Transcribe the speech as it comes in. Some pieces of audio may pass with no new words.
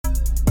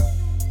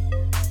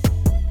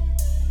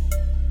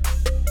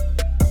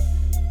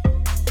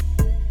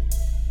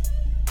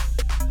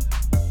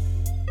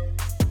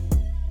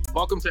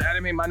welcome to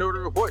Anime Minority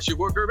Report. Your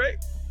boy Guerby.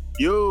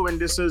 Yo, and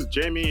this is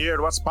Jamie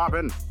here. What's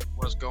poppin'?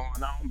 What's going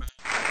on, man?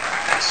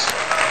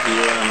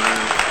 Yeah,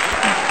 man.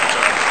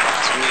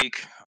 Last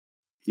week.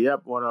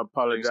 Yep, want to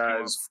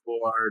apologize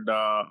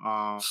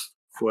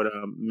for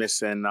the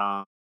missing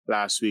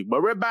last week,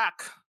 but we're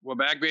back. We're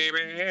back, baby.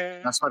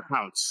 That's what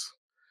counts.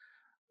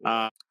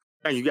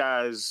 Thank you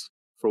guys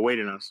for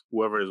waiting on us.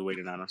 Whoever is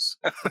waiting on us,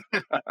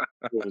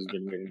 whoever's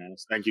been waiting on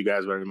us. Thank you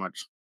guys very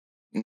much.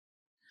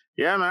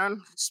 Yeah,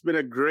 man, it's been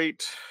a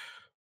great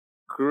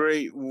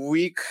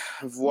week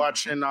of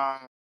watching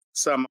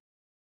some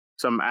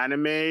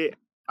anime.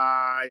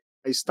 I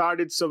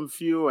started some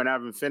few and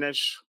haven't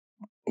finished.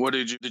 What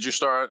did you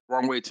start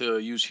wrong way to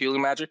use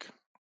healing magic?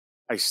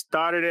 I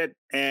started it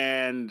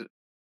and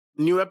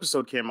new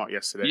episode came out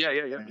yesterday. Yeah.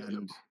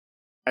 And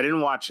I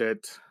didn't watch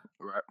it.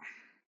 Right.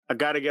 I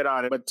got to get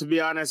on it, but to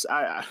be honest,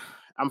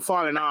 I'm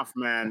falling off,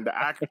 man.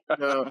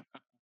 The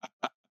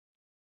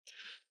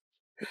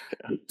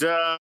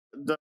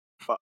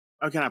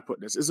how can I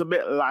put this? It's a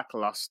bit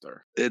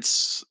lackluster.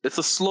 It's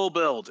a slow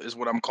build, is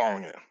what I'm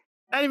calling it.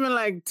 Not even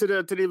like to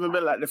the even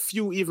bit like the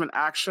few even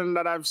action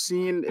that I've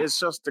seen. It's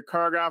just the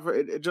choreographer.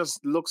 It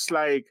just looks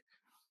like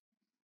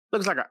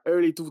an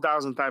early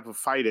 2000 type of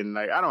fighting.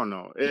 Like I don't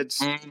know. It's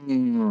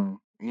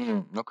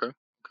okay.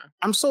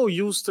 I'm so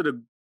used to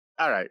the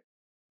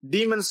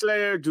Demon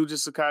Slayer,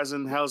 Jujutsu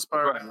Kaisen, Hell's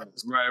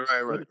Paradise.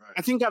 Right.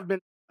 I think I've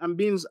been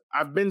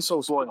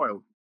so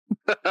spoiled.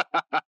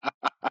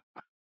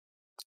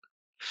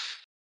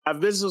 I've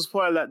been so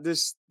spoiled that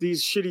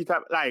these shitty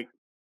type like.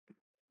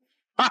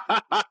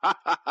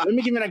 Let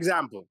me give you an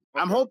example.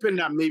 Okay. I'm hoping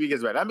that maybe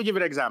gets better. Let me give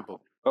you an example.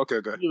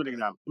 Okay, good. Give you an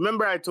example.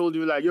 Remember, I told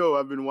you like, yo,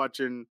 I've been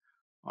watching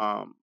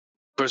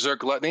Berserk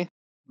Gluttony.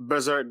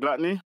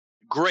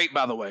 Great,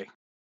 by the way.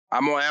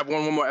 I'm gonna have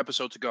one more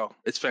episode to go.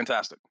 It's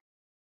fantastic.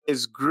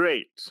 It's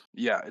great.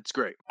 Yeah, it's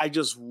great. I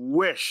just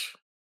wish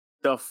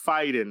the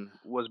fighting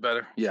was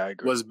better. Yeah, I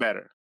agree. Was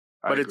better.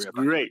 But it's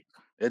great.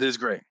 It is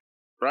great.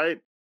 Right?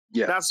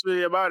 Yeah. That's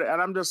really about it.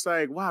 And I'm just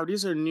like, wow,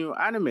 these are new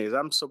animes.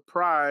 I'm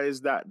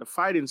surprised that the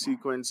fighting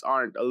sequence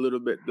aren't a little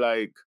bit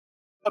like,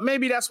 but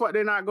maybe that's what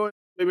they're not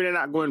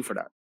going for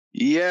that.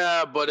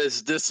 Yeah, but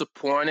it's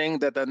disappointing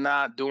that they're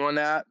not doing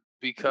that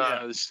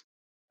because,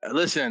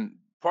 listen,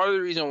 part of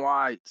the reason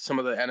why some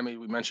of the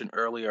anime we mentioned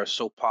earlier are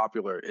so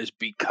popular is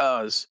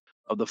because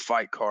of the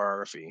fight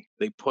choreography.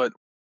 They put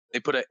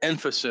an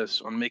emphasis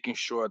on making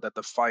sure that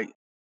the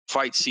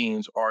fight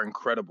scenes are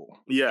incredible.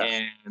 Yeah.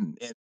 And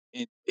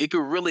it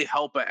could really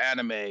help an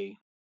anime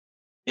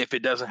if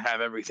it doesn't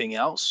have everything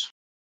else.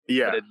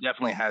 Yeah. But it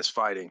definitely has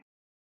fighting.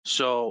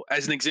 So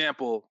as an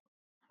example,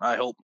 I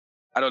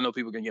don't know if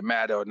people can get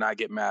mad or not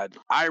get mad.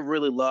 I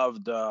really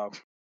loved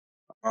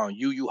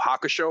Yu Yu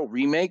Hakusho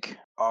remake,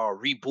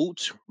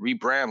 reboot,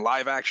 rebrand,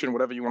 live action,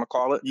 whatever you want to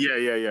call it.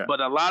 Yeah. But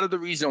a lot of the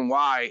reason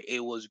why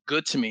it was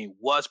good to me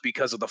was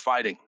because of the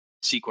fighting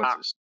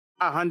sequences.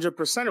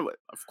 100% of it.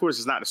 Of course,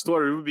 it's not the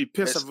story. We would be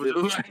pissed if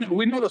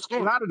we know the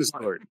story. Not of the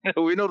story.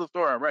 We know the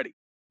story already.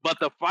 But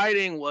the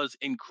fighting was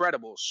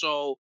incredible.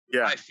 So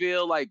I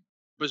feel like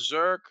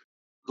Berserk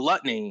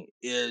Gluttony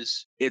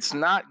it's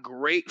not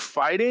great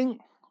fighting,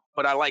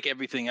 but I like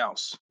everything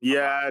else.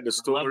 Yeah, the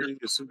story.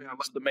 I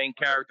love the main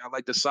character. I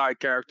like the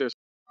side characters.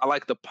 I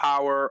like the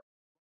power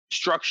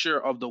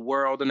structure of the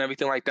world and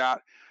everything like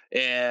that.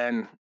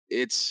 And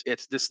there's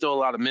still a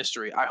lot of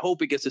mystery. I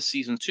hope it gets to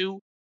season 2.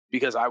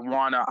 Because I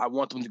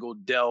want them to go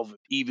delve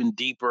even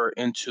deeper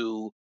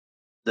into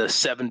the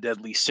 7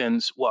 deadly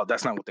sins. Well,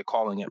 that's not what they're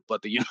calling it,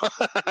 but the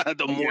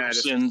mortal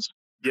sins,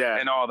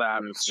 and all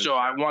that. So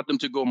I want them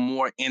to go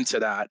more into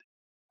that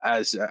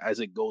as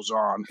it goes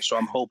on. So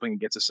I'm hoping it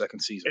gets a second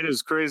season. It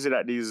is crazy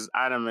that these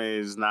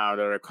animes now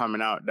that are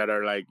coming out that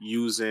are like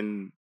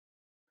using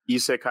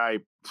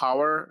isekai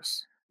power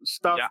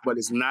stuff, but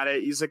it's not an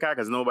isekai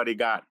because nobody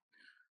got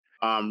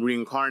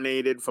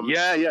reincarnated from.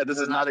 This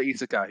is not an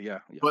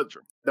isekai. But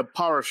true. The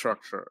power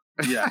structure.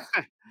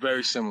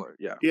 Very similar.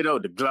 Yeah.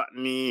 The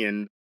gluttony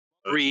and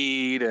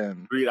greed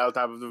out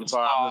of the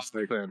bar.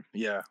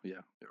 Yeah.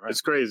 Right.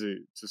 It's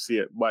crazy to see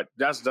it, but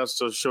that's just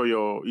to show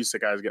your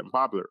isekai is getting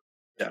popular.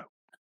 Yeah.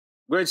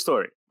 Great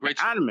story.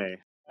 Anime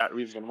that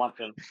we've been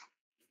watching.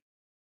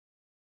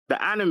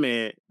 The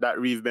anime that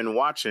we've been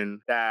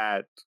watching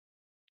that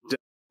the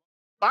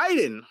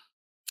fighting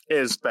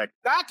is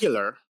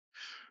spectacular.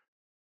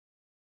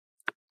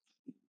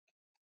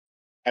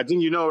 I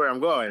think you know where I'm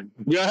going.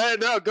 Go ahead,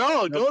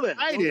 go there.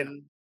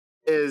 Fighting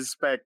is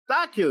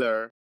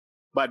spectacular,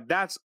 but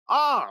that's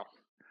all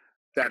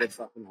that is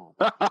fucking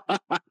hard.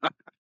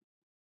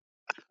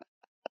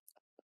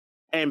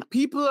 And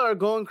people are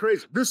going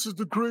crazy. This is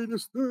the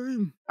greatest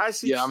thing. I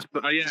see. Yeah,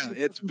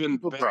 it's been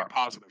very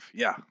positive.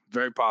 Yeah,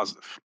 very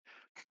positive.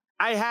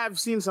 I have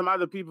seen some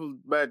other people,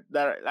 but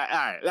that are like,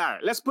 all right,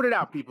 let's put it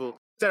out, people.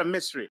 Instead of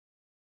mystery.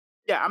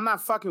 Yeah, I'm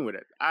not fucking with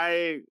it.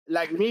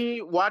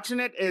 Me watching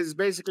it is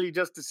basically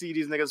just to see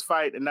these niggas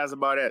fight, and that's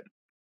about it.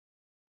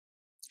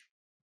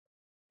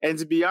 And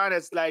to be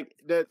honest, like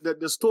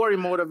the story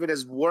mode of it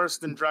is worse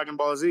than Dragon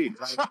Ball Z.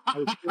 Like,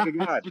 I swear to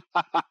God.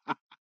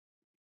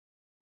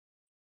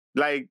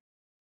 Like,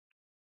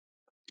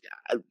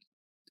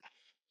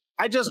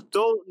 I just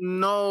don't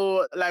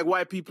know like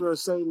why people are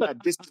saying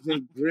that this is a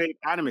great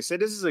anime. Say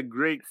this is a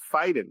great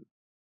fighting.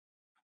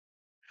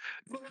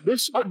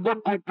 This should have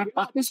been like,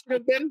 this should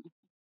have been.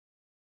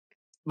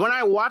 When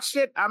I watched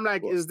it, I'm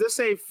like, is this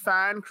a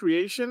fan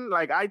creation?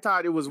 Like, I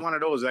thought it was one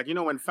of those, like, you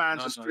know, when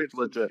fans just it's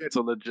legit. It's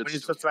a legit. When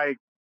it's just like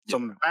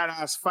some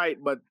badass fight,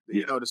 but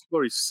you know, the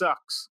story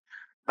sucks.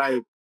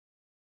 Like,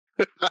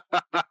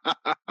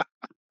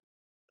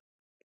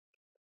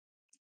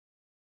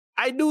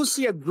 I do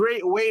see a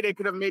great way they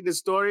could have made this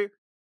story.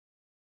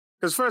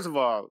 Because first of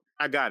all,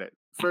 I got it.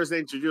 First, they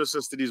introduced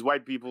us to these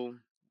white people.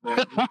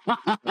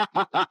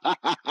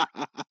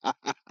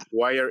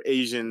 Why are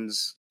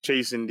Asians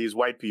chasing these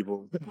white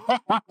people?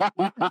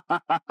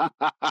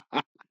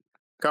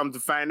 Come to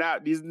find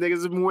out, these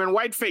niggas have been wearing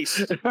whiteface.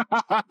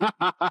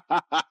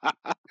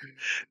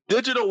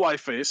 Digital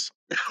whiteface.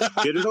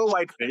 Digital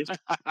whiteface.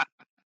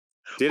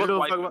 Digital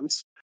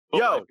whiteface.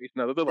 Yo,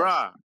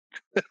 bruh.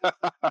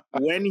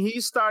 When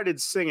he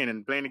started singing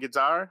and playing the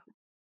guitar,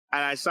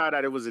 and I saw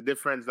that it was a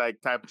different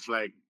like type of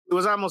like, it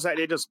was almost like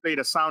they just played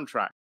a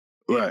soundtrack.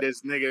 Right. And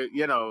this nigga,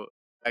 you know,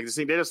 like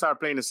they just started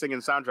playing the singing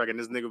soundtrack, and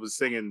this nigga was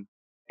singing.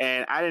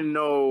 And I didn't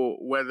know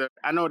whether,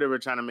 I know they were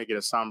trying to make it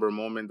a somber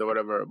moment or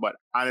whatever, but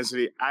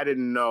honestly, I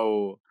didn't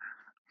know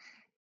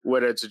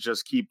whether to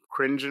just keep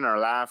cringing or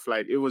laugh.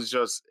 Like, it was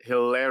just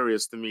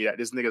hilarious to me that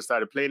this nigga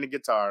started playing the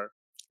guitar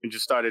and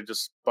just started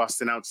just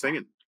busting out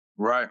singing.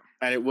 Right.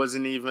 And it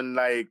wasn't even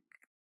the,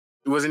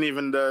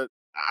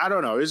 I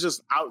don't know. It's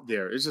just out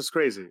there. It's just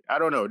crazy. I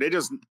don't know. They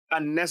just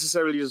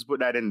unnecessarily just put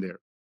that in there.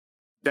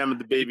 Them,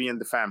 the baby,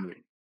 and the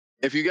family.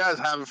 If you guys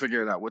haven't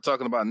figured it out, we're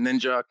talking about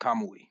Ninja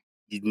Kamui.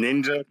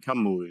 Ninja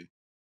Kamui.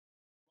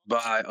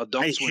 By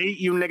Adult Swim. I hate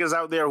you niggas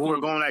out there who are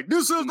going like,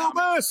 this is the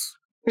best.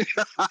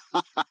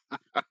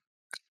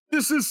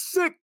 This is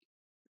sick.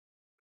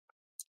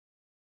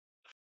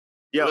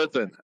 Yo,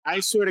 listen, I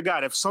swear to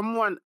God, if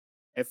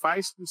I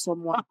see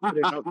someone put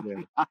it out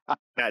there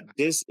that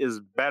this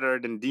is better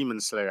than Demon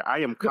Slayer, I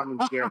am coming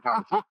to your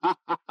house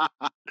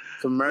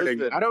to murder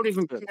you. I don't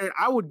even care.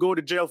 I would go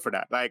to jail for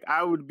that. Like,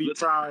 I would be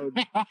proud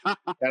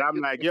that I'm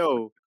like,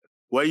 yo,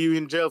 what are you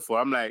in jail for?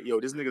 I'm like, yo,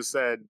 this nigga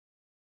said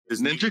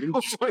this Ninja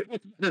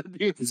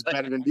is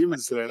better than Demon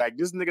Slayer. Like,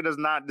 this nigga does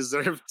not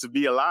deserve to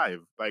be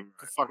alive. Like, get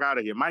the fuck out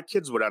of here. My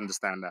kids would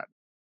understand that.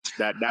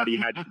 That daddy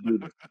had to do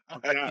this.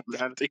 I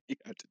think he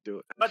had to do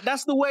it. But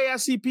that's the way I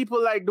see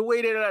people, like, the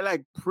way they're,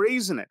 like,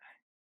 praising it.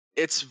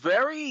 It's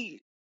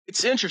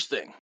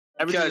interesting.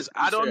 Because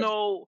I don't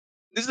know.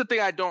 This is the thing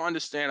I don't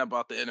understand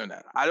about the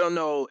internet. I don't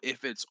know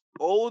if it's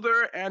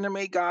older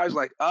anime guys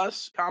like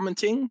us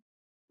commenting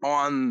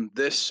on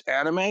this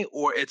anime,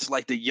 or it's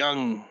like the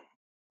young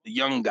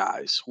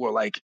guys who are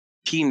like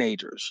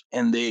teenagers.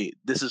 And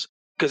this is,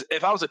 because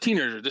if I was a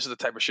teenager, this is the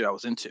type of shit I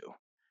was into.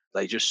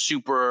 Like, just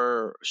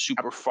super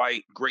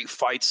fight, great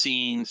fight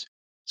scenes.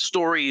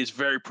 Story is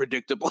very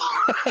predictable.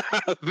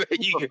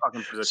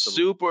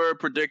 Super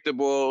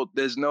predictable.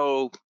 There's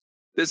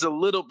a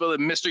little bit of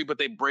mystery, but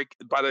they break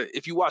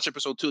if you watch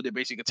episode 2, they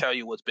basically tell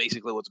you what's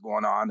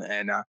going on,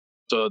 and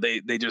so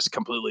they just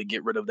completely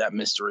get rid of that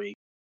mystery.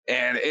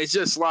 And it's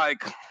just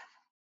like,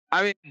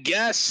 I mean,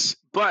 guess,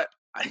 but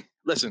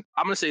listen,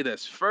 I'm gonna say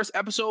this: first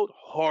episode,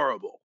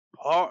 horrible.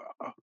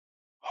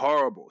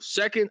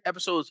 Second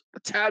episode's a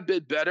tad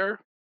bit better,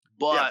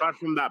 but apart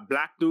from that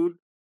black dude,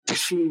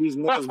 seeing these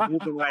niggas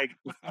moving like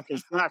fucking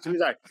snatch, and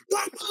he's like,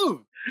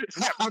 move!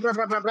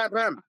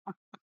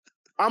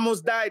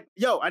 Almost died.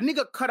 Yo, a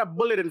nigga cut a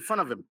bullet in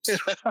front of him.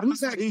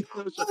 He's like,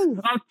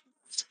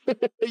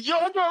 you're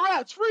under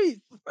arrest,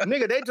 freeze!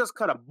 Nigga, they just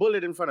cut a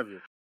bullet in front of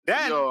you.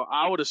 Then, yo,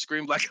 I would have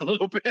screamed like a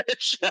little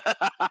bitch.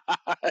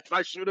 If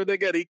I shoot a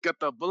nigga and he cut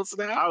the bullets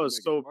in half. I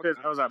was so pissed.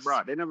 I was like,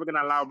 bro, they're never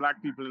gonna allow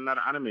black people in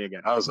another anime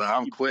again. I was like,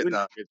 I'm quitting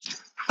now.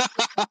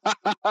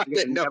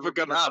 They're never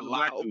gonna allow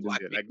black people.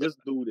 Like, this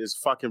dude is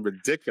fucking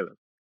ridiculous.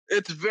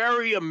 It's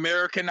very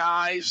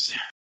Americanized.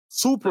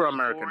 Super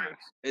Americanized.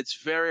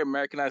 It's very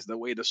Americanized, the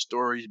way the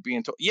story's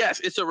being told. Yes,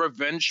 it's a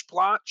revenge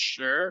plot,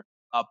 sure.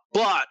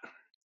 But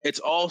it's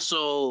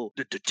also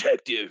the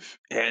detective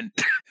and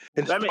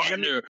his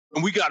partner,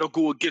 and we gotta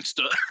go against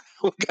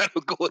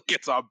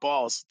our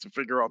boss to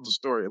figure out the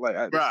story. Like,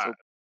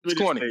 it's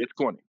corny. It's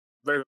corny.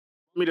 Let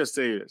me just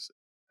say this.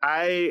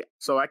 I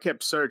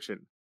kept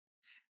searching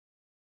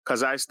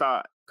because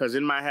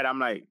in my head I'm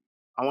like,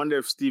 I wonder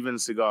if Steven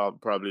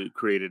Seagal probably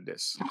created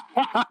this.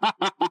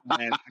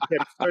 And I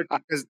kept searching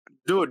because,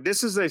 dude,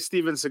 this is a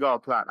Steven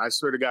Seagal plot. I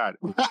swear to God.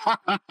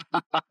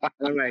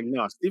 I'm like,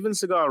 no, Steven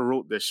Seagal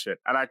wrote this shit.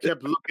 And I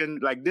kept looking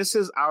like, this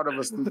is out of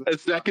a Steven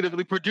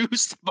executively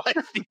produced by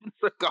Steven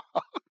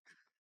Seagal.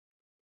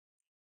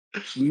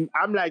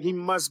 I'm like, he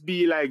must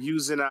be like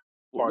using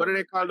what do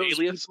they call those?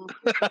 Alias?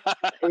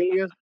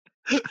 Alias?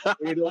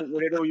 They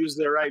don't use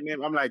their right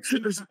name. I'm like,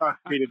 Steven Seagal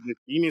created this.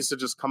 He needs to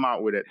just come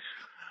out with it.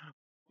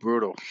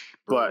 Brutal.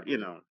 But,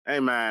 hey,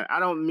 man, I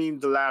don't mean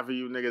to laugh at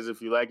you niggas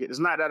if you like it. It's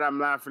not that I'm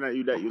laughing at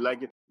you that you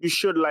like it. You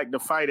should like the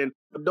fighting,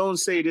 but don't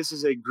say this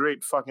is a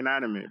great fucking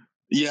anime.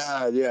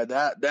 Yeah.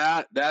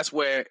 That's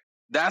where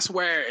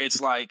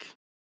it's like,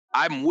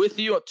 I'm with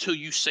you until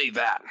you say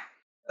that.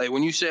 Like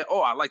when you say,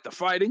 "Oh, I like the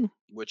fighting,"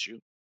 with you,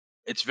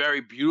 it's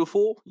very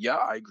beautiful. Yeah,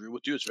 I agree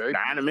with you. It's very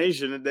beautiful.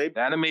 Animation. The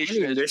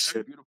animation is this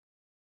very beautiful.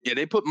 Yeah,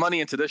 they put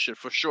money into this shit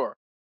for sure.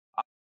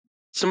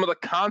 Some of the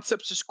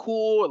concepts is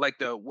cool, like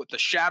with the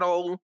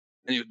shadow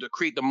and to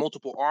create the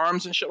multiple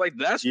arms and shit like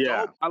that's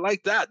dope. I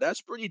like that. That's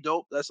pretty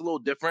dope. That's a little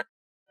different.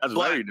 That's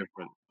very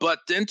different. But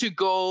then to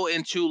go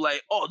into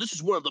like, oh, this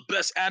is one of the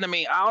best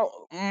anime out.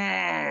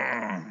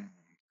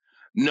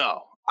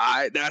 No,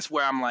 that's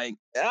where I'm like,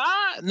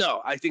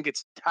 no, I think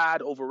it's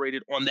tad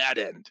overrated on that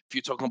end. If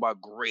you're talking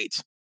about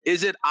great,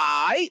 is it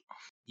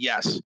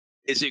yes.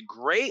 Is it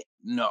great?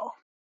 No.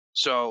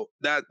 So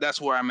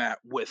that's where I'm at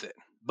with it.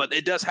 But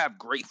it does have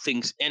great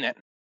things in it.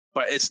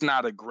 But it's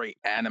not a great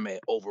anime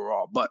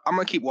overall. But I'm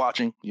gonna keep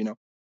watching.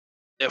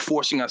 They're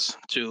forcing us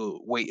to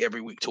wait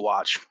every week to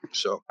watch.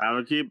 So I'm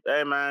gonna keep.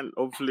 Hey man,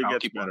 hopefully it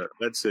gets better.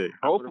 Let's see.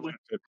 Hopefully.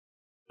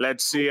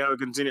 Let's see how it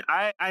continues.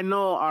 I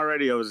know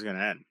already how it's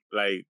gonna end.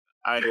 Like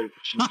I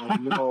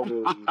know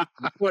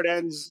before it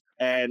ends,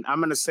 and I'm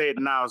gonna say it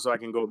now so I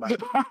can go back.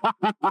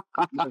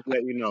 Just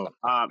let you know.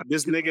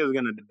 This nigga is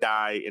gonna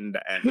die in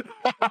the end.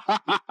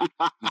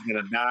 He's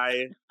gonna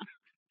die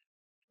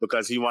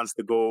because he wants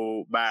to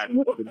go back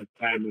to the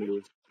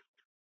family.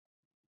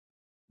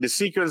 The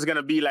secret is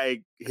gonna be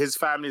like his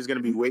family is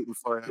gonna be waiting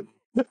for him.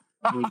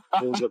 And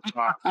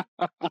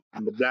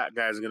the black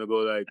guy's gonna go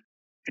like,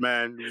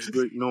 "Man, it was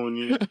great knowing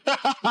you.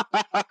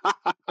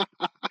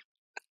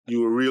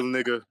 You a real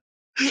nigga.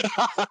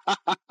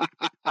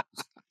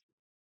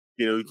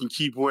 You can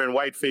keep wearing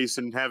white face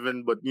in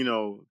heaven, but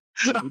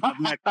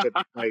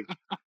like,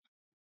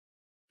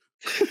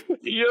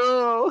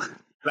 yo,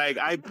 like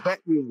I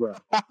bet you, bro.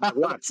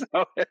 What?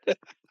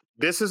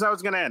 This is how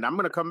it's gonna end. I'm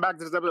gonna come back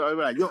to this episode. I'll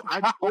be like, yo,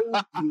 I told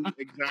you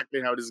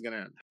exactly how this is gonna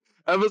end.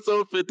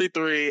 Episode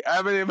 53,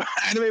 Anime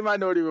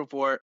Minority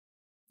Report.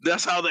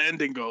 That's how the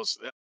ending goes.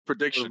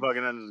 Prediction. The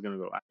fucking end is gonna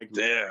go.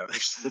 Damn.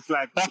 It's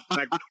like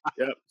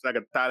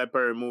a Tyler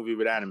Perry movie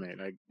with anime.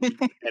 Like,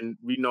 and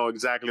we know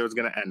exactly how it's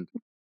gonna end.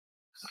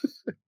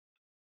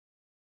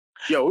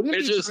 Wouldn't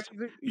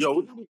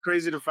it be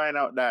crazy to find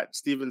out that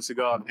Steven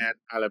Seagal and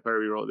Tyler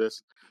Perry wrote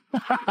this?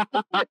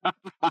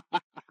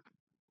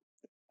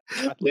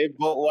 They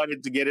both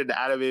wanted to get into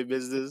anime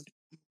business.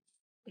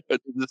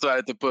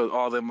 Decided to put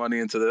all their money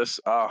into this.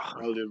 All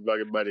their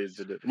fucking money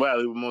into this.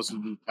 Well, it would mostly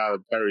be Tyler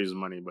Perry's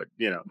money, but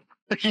Yeah,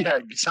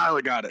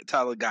 Tyler got it.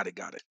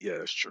 Yeah,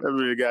 that's true.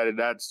 Everybody got it in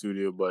that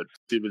studio, but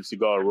Steven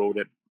Seagal wrote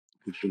it.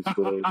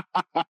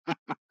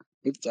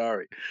 I'm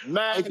sorry.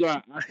 Man.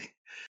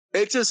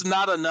 It's just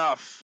not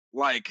enough.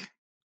 Like,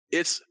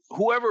 it's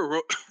whoever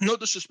wrote, no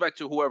disrespect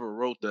to whoever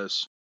wrote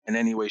this in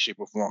any way, shape,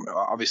 or form.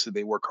 Obviously,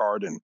 they work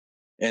hard and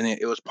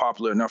it was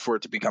popular enough for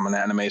it to become an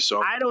anime.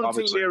 So I don't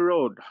think they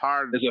wrote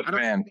hard. As a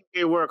fan, think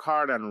they work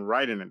hard on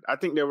writing it. I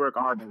think they work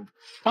hard on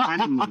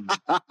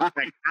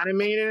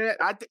animating it.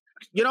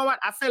 You know what?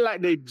 I feel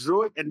like they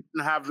drew it and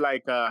didn't have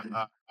like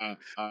a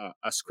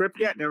script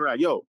yet. They were like,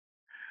 yo,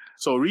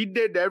 so we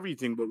did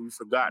everything, but we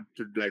forgot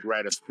to like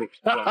write a script.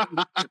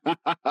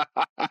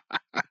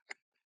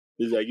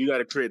 He's like, you got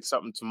to create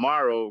something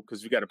tomorrow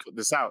because we got to put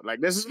this out. Like,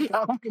 this is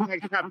how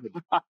it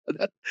happened.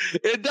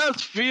 It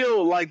does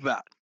feel like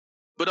that.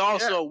 But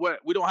also,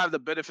 we don't have the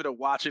benefit of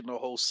watching the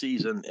whole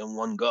season in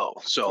one go.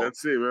 So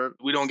let's see, man.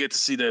 We don't get to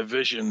see their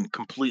vision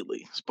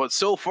completely. But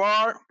so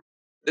far,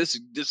 this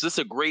is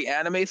a great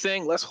anime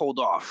thing. Let's hold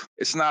off.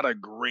 It's not a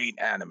great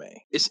anime.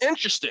 It's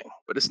interesting,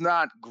 but it's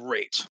not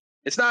great.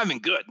 It's not even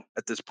good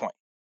at this point.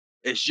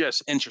 It's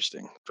just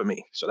interesting for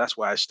me. So that's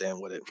why I stand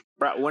with it.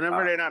 Bro,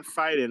 whenever they're not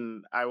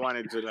fighting, I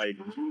wanted to like...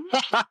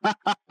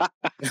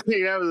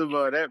 that was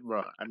about it,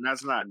 bro. And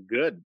that's not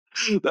good.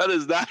 That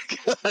is not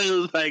good. It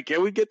was like,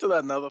 can we get to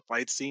another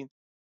fight scene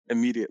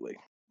immediately?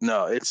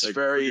 No, it's like,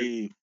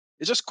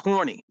 it's just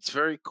corny. It's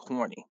very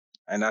corny.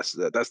 And that's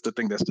the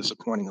thing that's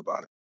disappointing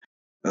about it.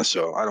 And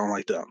so I don't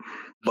like that.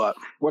 But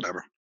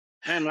whatever.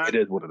 And it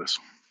is what it is.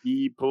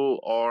 People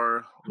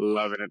are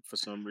loving it for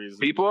some reason.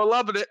 People are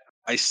loving it.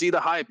 I see the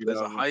hype. There's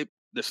a hype.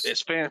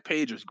 Its fan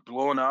page is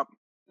blowing up.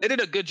 They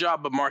did a good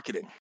job of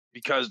marketing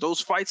because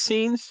those fight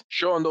scenes,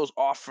 showing those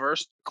off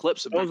first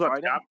clips of those are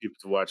top people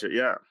to watch it.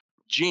 Yeah,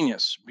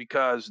 genius,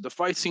 because the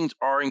fight scenes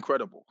are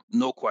incredible,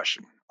 no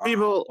question.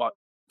 People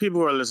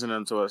who are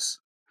listening to us,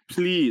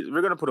 please,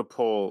 we're gonna put a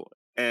poll,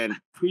 and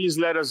please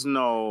let us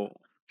know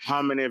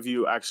how many of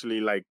you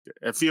actually liked it.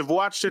 If you've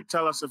watched it,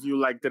 tell us if you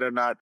liked it or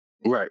not.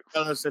 Right.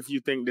 Tell us if you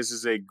think this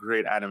is a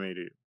great anime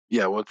to you.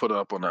 Yeah, we'll put it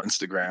up on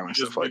Instagram and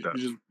stuff like that.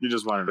 You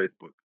just want to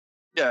Facebook.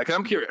 Yeah, because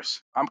I'm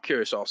curious. I'm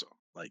curious also,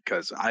 like,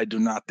 because I do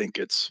not think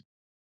it's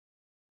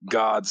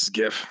God's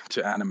gift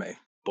to anime.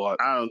 But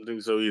I don't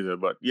think so either.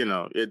 But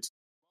it's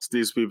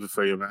these people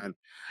for you, man.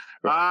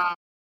 Right.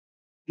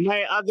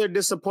 My other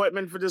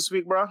disappointment for this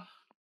week, bro.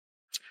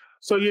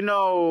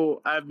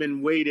 So I've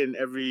been waiting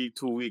every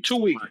 2 weeks. 2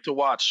 weeks to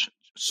watch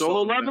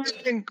Solo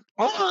Leveling.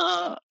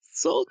 Oh,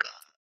 so good.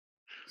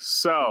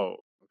 So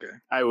okay,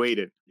 I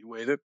waited. You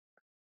waited,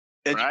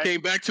 and right? you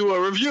came back to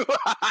a review.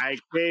 I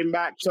came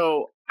back,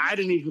 so I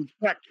didn't even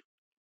check.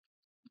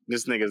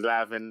 This nigga's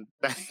laughing.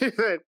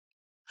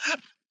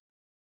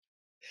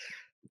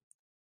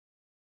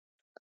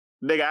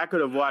 Nigga, I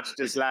could have watched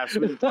this last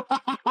week.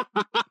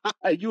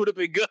 You would have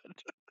been good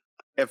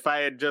if I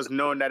had just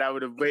known that. I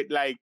would have waited.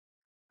 Like,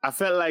 I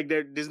felt like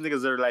these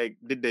niggas are like,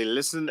 did they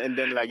listen? And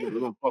then like, you're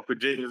gonna fuck with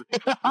James.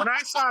 When I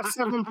saw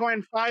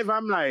 7.5,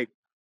 I'm like,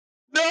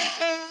 no.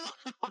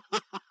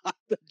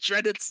 The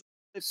dreaded.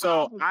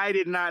 So I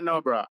did not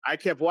know, bro. I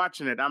kept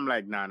watching it. I'm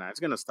like, nah, it's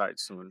gonna start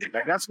soon.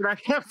 Like, that's what I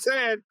kept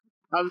saying.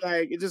 I'm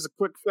like, it's just a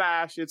quick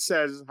flash. It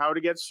says how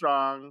to get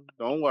strong.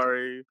 Don't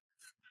worry.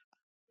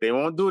 They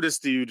won't do this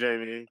to you,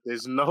 Jamie.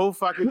 There's no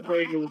fucking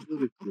way they will do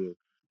this to you.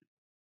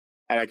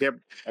 And I kept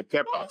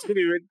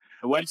continuing.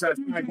 And when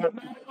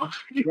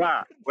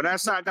I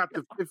saw I got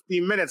to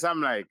 15 minutes,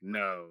 I'm like,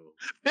 no.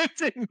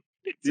 15 minutes.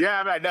 Yeah,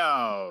 I'm like,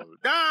 no.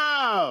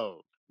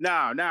 Come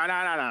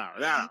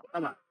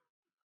on.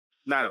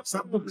 No.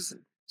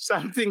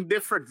 Something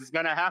different is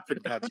gonna happen,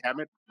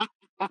 goddammit.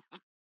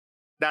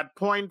 That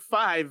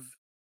 0.5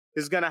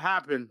 is gonna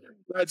happen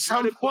at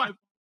some point.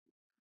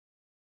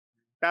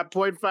 That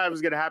 0.5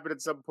 is gonna happen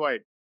at some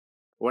point.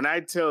 When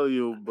I tell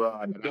you, bro,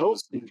 I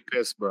was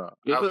pissed, bro.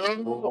 I was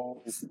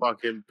so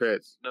fucking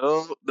pissed.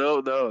 No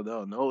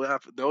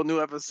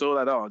new episode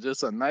at all.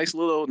 Just a nice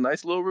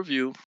little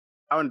review.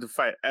 I wanted to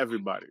fight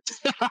everybody.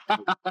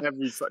 I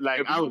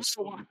was.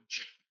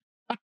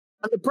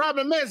 And the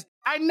problem is,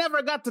 I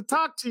never got to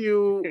talk to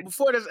you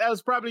before this.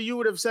 Else, probably you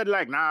would have said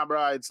like, "Nah,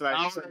 bro, it's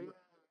like."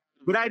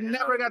 But I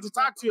never got to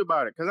talk to you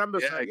about it because I'm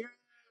just like,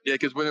 yeah,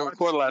 because we didn't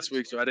record last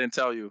week, so I didn't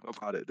tell you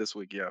about it this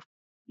week. Yeah.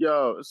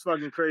 Yo, it's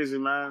fucking crazy,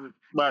 man.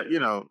 But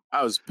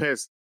I was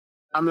pissed.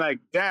 I'm like,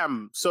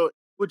 damn. So,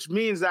 which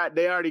means that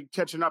they already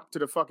catching up to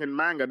the fucking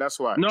manga. That's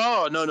why.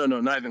 No,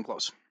 not even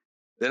close.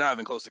 They're not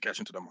even close to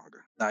catching to the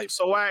manga.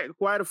 So why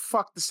the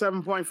fuck the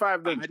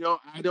 7.5 then?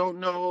 I don't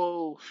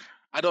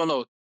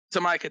know.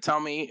 Somebody could tell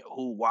me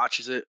who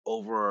watches it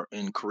over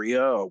in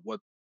Korea or what.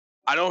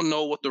 I don't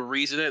know what the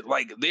reason is.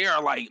 Like, they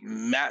are like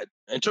mad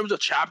in terms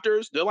of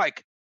chapters. They're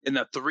like in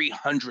the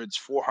 300s,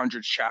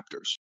 400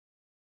 chapters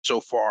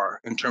so far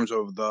in terms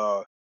of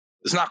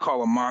it's not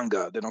called a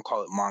manga. They don't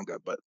call it manga,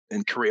 but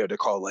in Korea they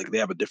call it like, they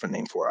have a different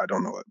name for it. I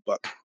don't know it, but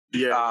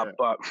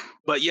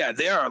but yeah,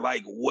 they are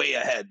like way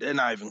ahead. They're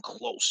not even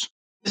close.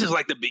 This is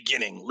like the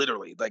beginning,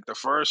 literally. Like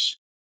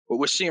what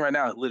we're seeing right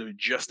now is literally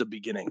just the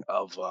beginning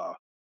of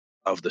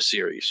the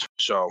series.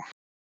 So,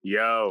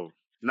 yo,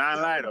 not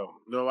lie though.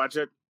 You know, watch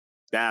it.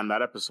 Damn,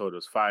 that episode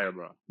was fire,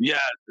 bro. Yeah.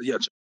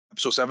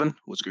 Episode 7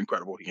 was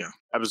incredible. Yeah,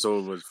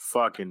 episode was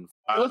fucking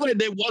fire. It was like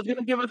they was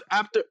gonna give us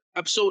after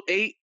episode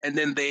 8, and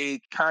then they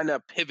kind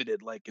of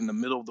pivoted. Like in the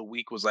middle of the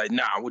week, was like,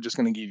 nah, we're just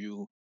gonna give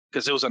you,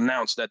 because it was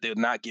announced that they're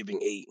not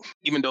giving 8,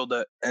 even though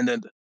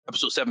then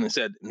episode 7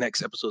 said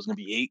next episode is gonna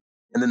be 8,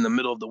 and then in the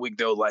middle of the week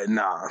they were like,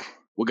 nah,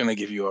 we're gonna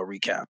give you a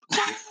recap.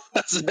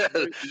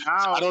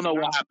 I don't know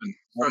what happened.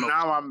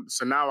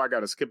 So now I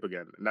gotta skip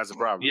again, and that's a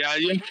problem. Yeah,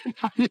 you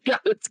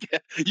gotta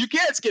skip. You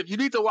can't skip. You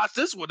need to watch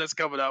this one that's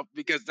coming up,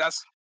 because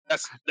that's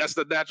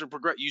the natural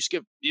progression. You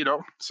skip,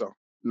 so.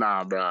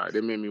 Nah, bro,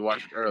 they made me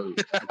watch it early.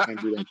 I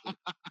can't do that.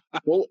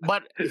 Well,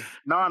 but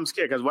now I'm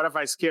scared, because what if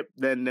I skip?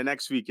 Then the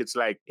next week it's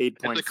like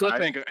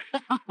 8.5.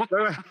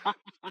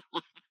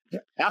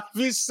 I'll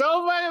be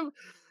so mad.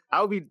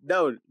 I would be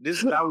no.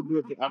 I would do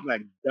it. I'm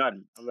like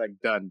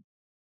done.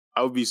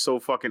 I would be so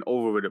fucking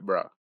over with it,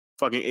 bro.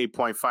 Fucking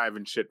 8.5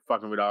 and shit,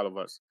 fucking with all of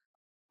us.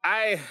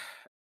 That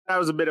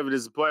was a bit of a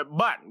disappointment,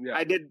 but yeah,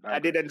 I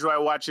did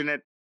enjoy watching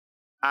it.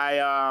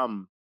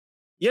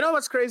 You know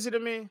what's crazy to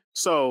me?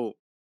 So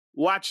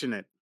watching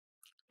it,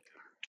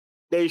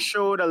 they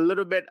showed a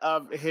little bit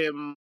of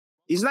him.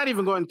 He's not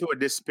even going through a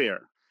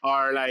despair,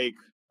 or like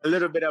a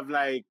little bit of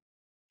like,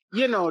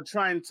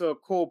 trying to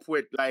cope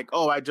with like,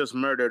 oh, I just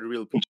murdered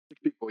real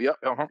people. Yep.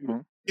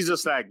 He's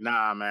just like,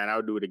 nah, man,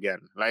 I'll do it again.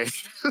 Like,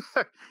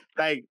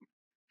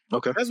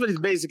 okay. That's what he's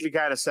basically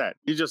kind of said.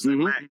 He's just like,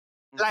 man,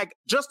 like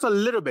just a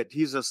little bit.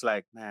 He's just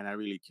like, man, I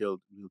really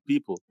killed real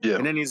people. Yeah.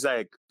 And then he's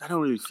like, I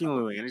don't really feel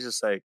anything. And he's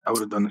just like, I would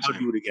have done this. I'll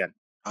do it again.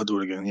 I'll do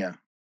it again. Yeah.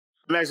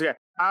 Next guy,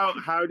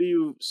 how do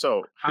you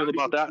feel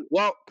about that?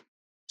 Well,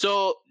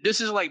 so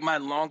this is like my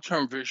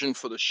long-term vision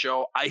for the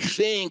show. I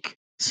think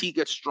as he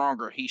gets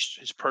stronger,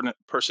 his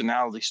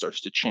personality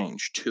starts to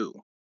change too,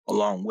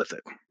 along with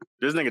it.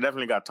 This nigga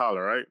definitely got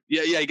taller, right?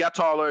 Yeah, he got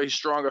taller. He's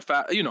stronger,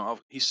 fat.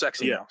 He's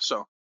sexy now.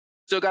 So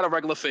still got a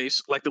regular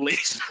face like the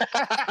ladies.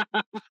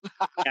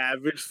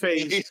 Average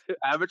face,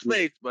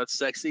 but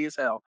sexy as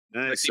hell.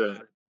 It's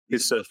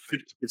a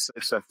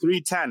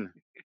 310.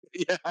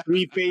 Yeah,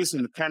 3 face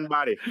and 10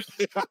 body.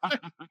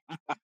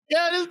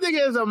 Yeah, this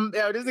nigga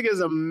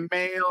is a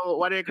male.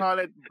 What do they call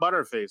it?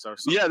 Butterface or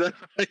something.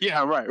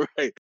 Yeah, right.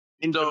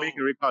 In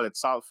Jamaica, we call it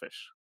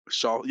saltfish.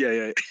 Salt,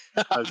 yeah.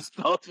 'Cause-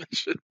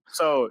 Saltfish.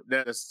 So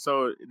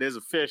there's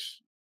a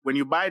fish. When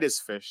you buy this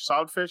fish,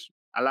 saltfish,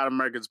 a lot of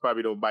Americans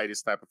probably don't buy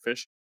this type of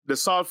fish. The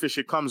saltfish,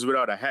 it comes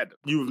without a head.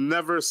 You've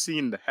never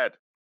seen the head.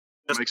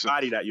 Just Makes the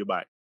body that you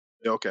buy.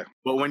 Yeah, okay.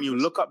 But when you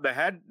look up the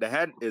head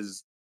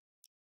is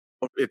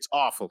it's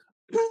awful.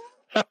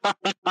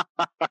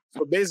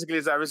 So basically,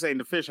 as I was saying,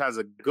 the fish has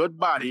a good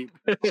body.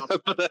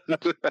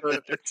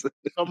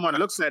 Someone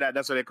looks at that,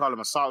 that's what they call him,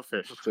 a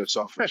saltfish.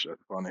 Saltfish.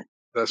 That's funny.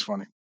 That's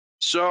funny.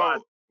 So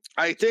But-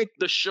 I think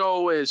the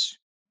show is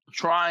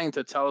trying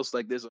to tell us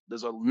like there's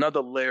another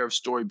layer of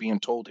story being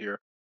told here,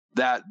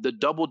 that the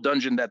double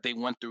dungeon that they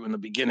went through in the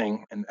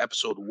beginning in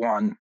episode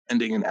 1,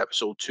 ending in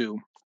episode 2,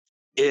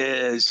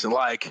 is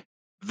like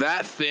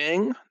that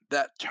thing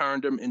that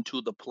turned him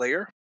into the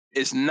player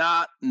is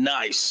not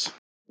nice,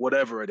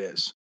 whatever it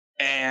is.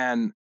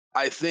 And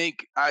I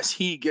think as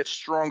he gets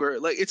stronger,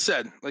 like it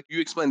said, like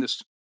you explained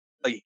this,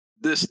 like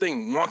this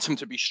thing wants him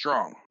to be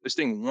strong. This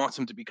thing wants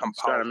him to become It's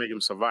trying powerful. to make him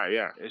survive,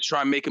 yeah. It's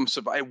trying to make him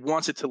survive. It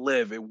wants it to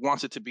live. It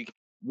wants it to be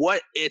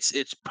what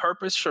its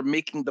purpose for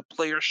making the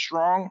player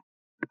strong.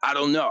 I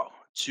don't know.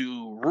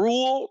 To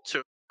rule,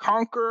 to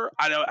conquer.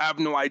 I have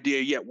no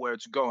idea yet where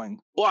it's going.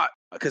 But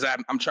because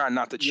I'm trying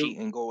not to cheat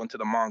and go into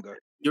the manga.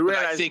 You But I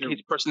realize think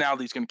his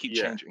personality is going to keep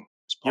Yeah. changing.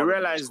 It's you part of the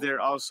realize story. they're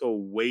also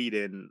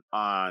waiting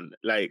on,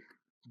 like,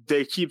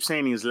 they keep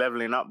saying he's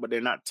leveling up, but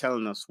they're not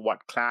telling us what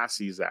class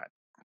he's at.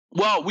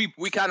 Well,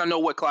 we kind of know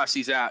what class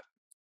he's at.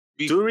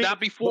 Do we? Not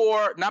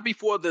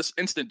before this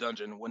instant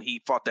dungeon when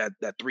he fought that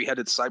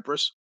 3-headed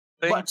cypress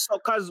thing. But so,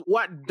 because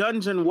what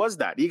dungeon was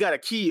that? He got a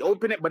key,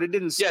 open it, but it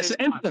didn't say. Yeah, it's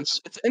an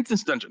instance. It's an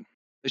instance dungeon.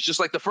 It's just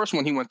like the first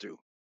one he went through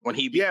when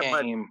he Yeah,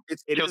 became but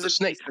it killed is the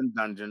snake. instant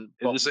dungeon.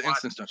 It's an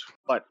instance dungeon.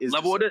 But is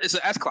Level it. It's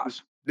an S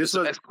class. This It's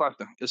an was S class.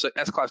 It's an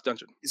S class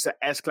dungeon. it's an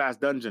S class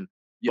dungeon.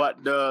 Yeah.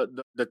 But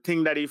the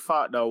thing that he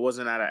fought though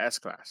wasn't at an S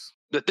class.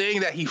 The thing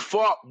that he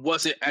fought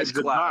wasn't It S was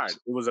a guard. class.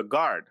 It was a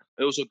guard.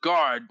 It was a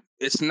guard.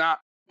 It's not,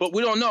 but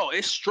we don't know.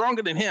 It's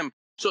stronger than him.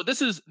 So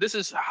this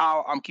is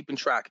how I'm keeping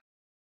track.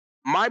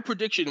 My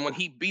prediction when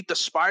he beat the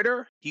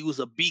spider, he was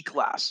a B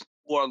class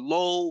or a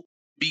low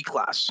B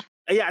class.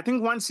 Yeah, I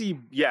think once he.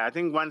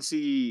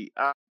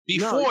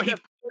 Before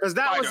because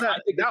that was I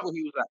think that that's what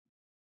he was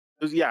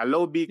at. was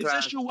low B His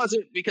class. issue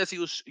wasn't because he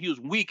was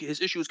weak. His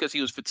issue was because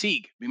he was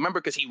fatigued. Remember,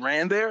 because he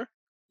ran there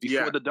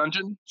before Yeah. the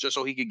dungeon just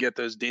so he could get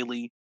his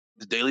daily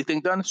thing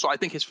done. So I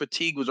think his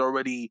fatigue was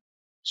already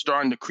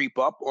starting to creep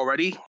up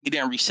already. He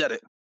didn't reset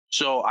it.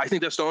 So I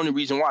think that's the only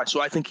reason why.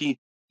 So I think he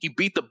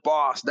beat the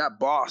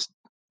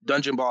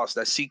dungeon boss,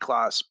 that C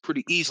class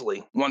pretty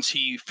easily once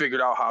he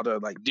figured out how to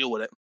like deal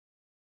with it.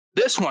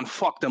 This one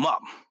fucked him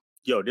up.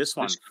 Yo, this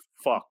one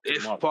fucked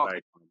It him up.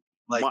 fucked-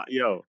 Like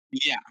yo,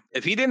 yeah,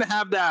 if he didn't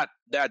have that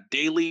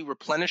daily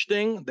replenish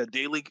thing, the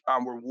daily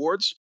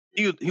rewards,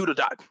 he would have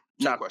died.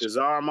 No chopped question. his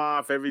arm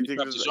off. He Everything.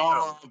 chopped was his like, yo.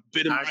 arm,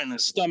 bit him right in the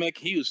stomach.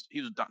 He was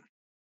done.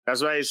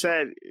 That's why he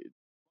said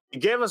he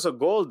gave us a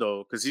goal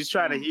though, because he's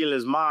trying to heal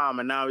his mom,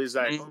 and now he's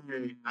like,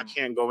 okay, I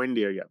can't go in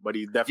there yet, but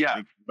he's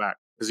definitely back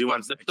because he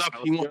wants the to stuff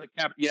he wants to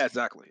cap. Yeah,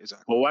 exactly.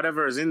 But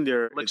whatever is in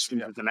there, Like, it's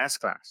yeah. an S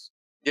class.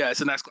 Yeah,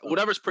 it's an S.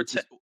 Whatever's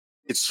protect.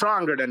 It's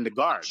stronger than the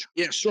guard.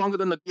 Yeah, stronger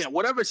than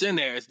whatever's in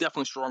there is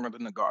definitely stronger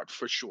than the guard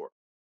for sure.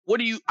 What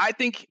do you? I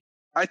think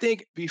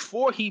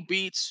before he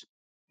beats,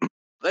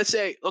 let's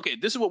say, okay,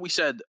 this is what we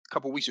said a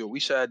couple weeks ago. We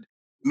said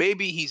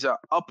maybe he's a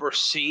upper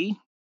C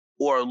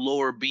or a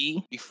lower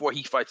B before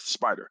he fights the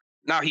spider.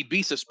 Now he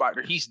beats the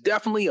spider. He's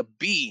definitely a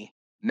B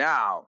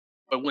now.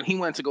 But when he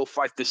went to go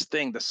fight this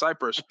thing, the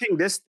cypress,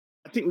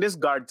 I think this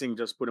guard thing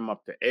just put him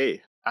up to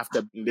A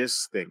after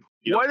this thing.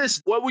 You know?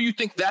 what would you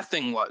think that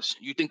thing was?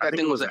 You think I that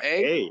think thing it was an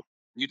A? A.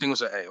 You think it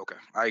was an A? Okay,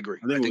 I agree.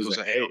 I think it was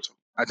an an A. A. Also.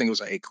 I think it was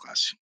an A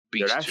class.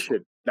 Yeah, Beast too.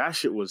 that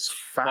shit was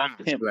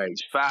fast. Him, Like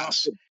it's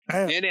fast.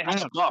 And it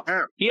had a buff.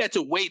 He had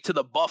to wait till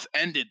the buff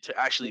ended to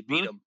actually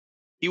beat him.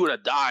 He would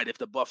have died if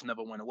the buff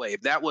never went away.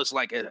 If that was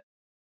like a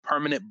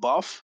permanent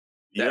buff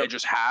that it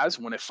just has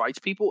when it fights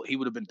people, he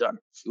would have been done.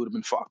 He would have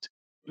been fucked.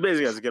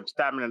 Basically, as it kept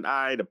stabbing an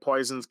eye, the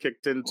poisons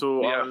kicked into.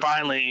 Yeah,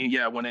 finally,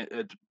 when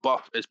its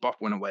buff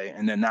went away,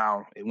 and then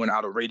now it went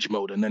out of rage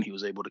mode, and then he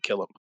was able to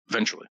kill him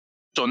eventually.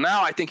 So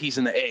now I think he's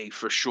in the A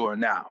for sure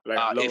now.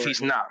 Like If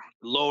he's not,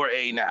 lower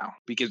A now,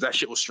 because that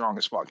shit was strong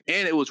as fuck.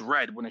 And it was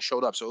red when it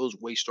showed up, so it was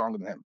way stronger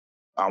than him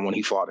when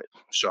he fought it.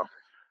 So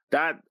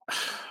that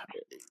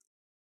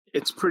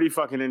it's pretty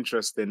fucking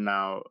interesting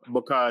now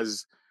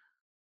because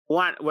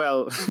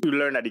you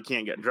learn that he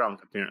can't get drunk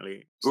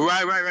apparently.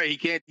 Right. He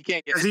can't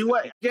get.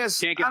 Because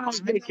Can't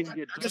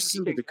get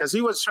drunk. because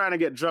he was trying to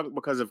get drunk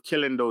because of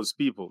killing those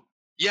people.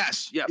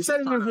 Yes. He said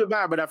he didn't feel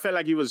bad, but I felt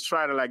like he was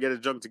trying to like get a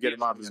drunk to get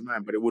him out of his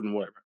mind, but it wouldn't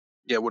work.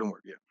 Yeah, it wouldn't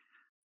work. Yeah.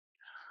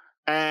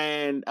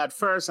 And at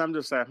first, I'm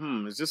just like,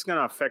 is this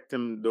gonna affect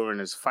him during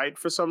his fight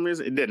for some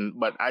reason? It didn't,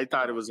 but I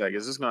thought it was like,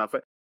 is this gonna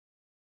affect?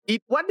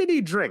 What did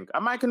he drink?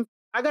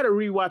 I gotta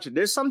rewatch it.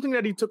 There's something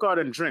that he took out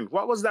and drink.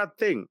 What was that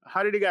thing?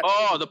 How did he get?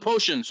 Oh, the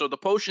potion. So the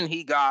potion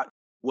he got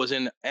was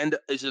in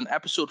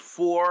episode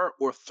 4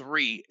 or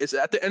 3. Is it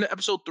at the end of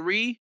episode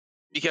 3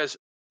 because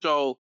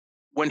so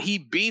when he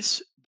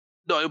beats,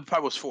 no, it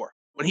probably was 4.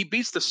 When he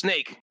beats the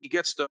snake, he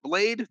gets the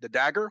blade, the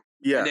dagger,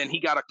 Yeah. and then he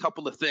got a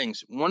couple of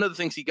things. One of the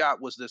things he got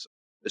was this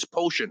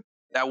potion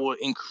that will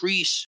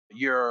increase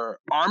your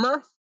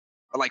armor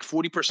by like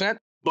 40%,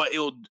 but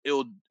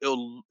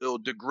it'll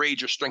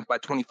degrade your strength by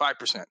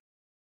 25%.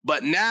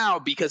 But now,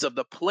 because of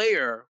the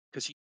player,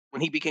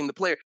 when he became the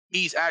player,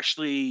 he's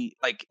actually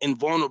like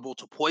invulnerable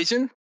to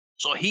poison.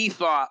 So he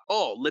thought,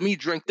 oh, let me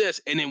drink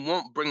this, and it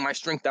won't bring my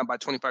strength down by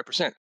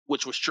 25%,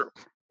 which was true.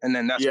 And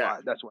then that's why.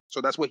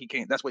 So that's where he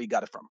came. That's where he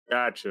got it from.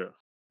 Gotcha.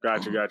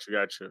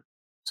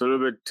 So a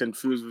little bit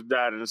confused with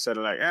that, and instead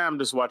of like, I'm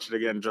just watching it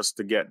again just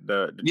to get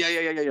the Yeah.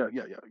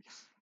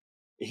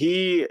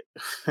 He,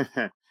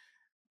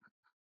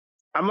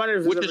 I'm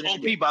wondering if which is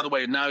OP, by the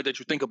way. Now that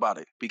you think about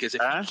it, because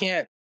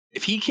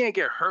if he can't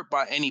get hurt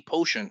by any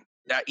potion,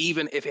 that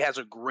even if it has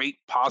a great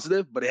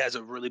positive, but it has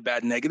a really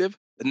bad negative,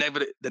 the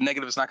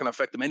negative is not going to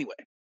affect him anyway.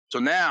 So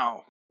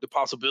now the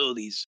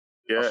possibilities.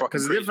 Yeah,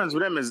 because the difference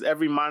with him is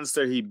every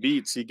monster he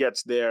beats, he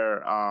gets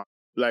their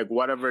like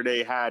whatever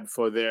they had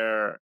for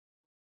their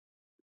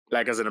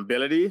like as an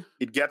ability,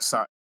 it gets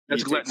something.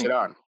 That's gluttony.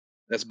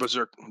 That's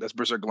berserk. That's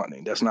berserk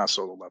gluttony. That's not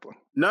solo leveling.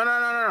 No.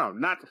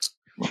 Not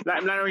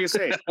what you're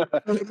saying.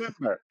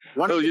 Remember,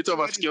 you're talking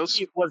about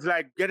skills. Was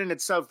like getting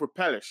itself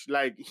repellish.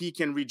 Like he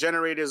can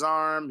regenerate his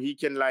arm. He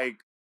can like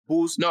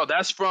boost. No,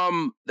 that's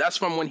from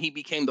when he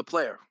became the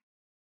player.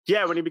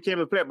 Yeah, when he became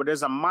the player. But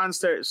there's a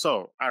monster.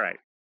 So all right.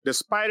 The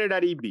spider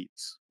that he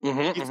beats.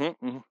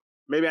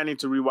 Maybe I need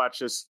to rewatch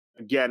this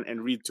again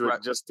and read through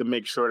it just to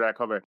make sure that I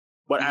cover it.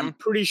 But I'm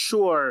pretty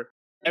sure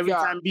every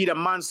time he beat a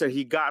monster,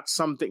 he got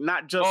something.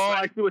 Not just. Oh,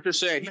 I see what you're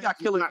saying. He got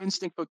killer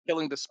instinct for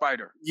killing the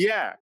spider.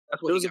 Yeah,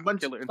 that's what there was a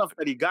bunch of stuff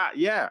that he got.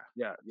 Yeah.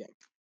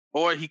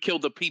 Or he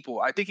killed the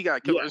people. I think he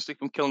got killer instinct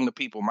from killing the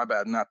people. My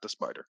bad, not the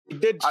spider. He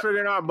did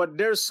trigger it out, but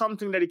there's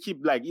something that he keep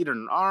like either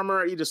an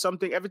armor, either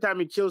something. Every time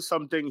he kills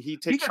something, he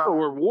takes. He gets a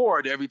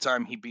reward every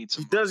time he beats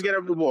him. He does get a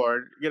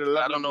reward.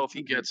 I don't know if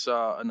he gets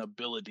an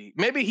ability.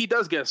 Maybe he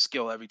does get a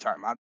skill every time.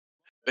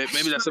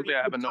 Maybe that's something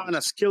I haven't known.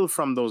 A skill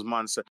from those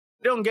monsters.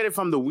 They don't get it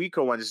from the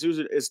weaker ones. It's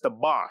usually the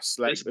boss.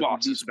 Like the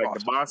bosses.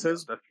 The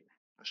bosses. Yeah,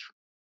 that's true.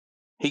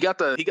 He got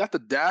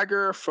the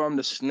dagger from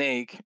the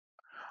snake.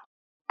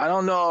 I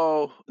don't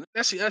know.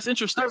 That's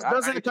interesting.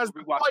 Because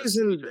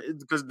poison,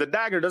 because the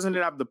dagger doesn't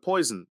have the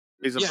poison.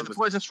 The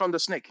poison's from the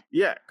snake.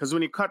 Yeah, because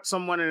when you cut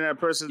someone in a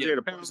person's ear,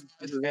 the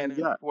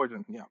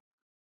poison. Yeah.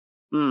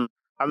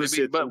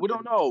 But we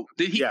don't know.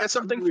 Did he get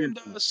something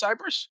from the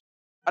Cypress?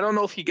 I don't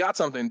know if he got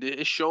something. Did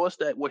it show us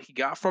that what he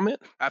got from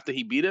it after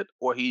he beat it,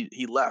 or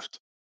he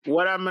left?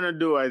 What I'm gonna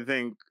do, I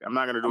think I'm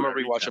not gonna do. I'm gonna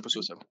rewatch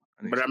episode 7.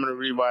 But I'm gonna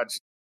rewatch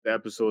the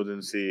episodes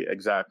and see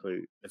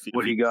exactly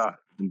what he got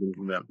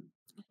from them.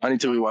 I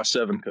need to rewatch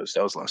 7 because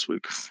that was last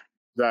week.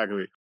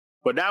 Exactly.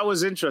 But that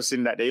was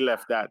interesting that they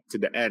left that to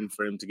the end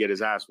for him to get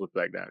his ass whooped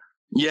like that.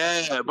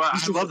 Yeah, but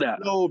I love that.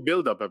 No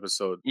build-up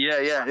episode.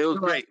 Yeah, it was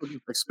great.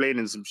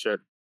 Explaining some shit.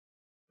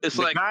 It's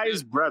the like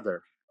guy's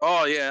brother.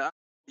 Oh yeah,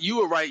 you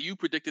were right. You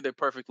predicted it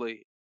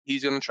perfectly.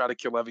 He's gonna try to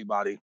kill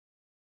everybody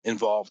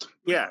involved.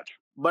 Yeah,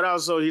 but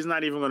also he's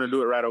not even gonna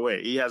do it right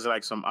away. He has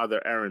like some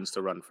other errands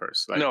to run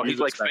first. Like, no, he's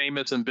like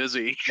famous and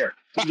busy. Yeah.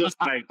 He's just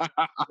like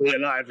stay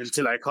alive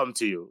until I come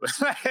to you.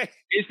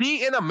 Is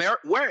he in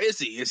America? Where is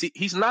he?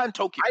 He's not in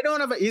Tokyo. I don't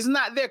know. He's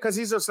not there because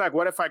he's just like,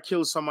 what if I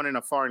kill someone in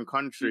a foreign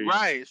country?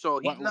 Right. So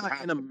he's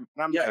not in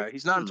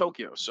he's not in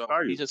Tokyo. So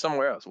he's in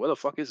somewhere else. Where the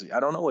fuck is he? I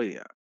don't know where he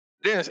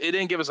is. It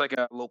didn't give us like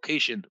a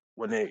location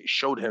when they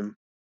showed him.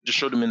 Just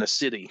showed him in the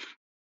city.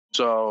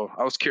 So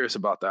I was curious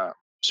about that.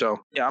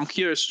 So yeah, I'm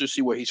curious to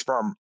see where he's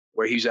from,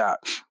 where he's at.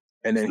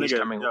 And then he's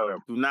coming over.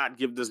 Do not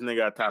give this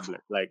nigga a tablet.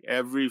 Like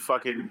every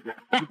fucking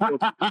he's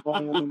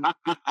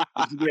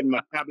getting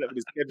a tablet with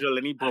his schedule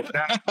and he broke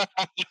down.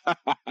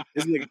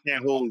 This nigga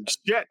can't hold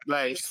shit.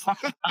 Like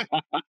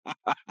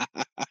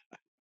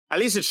at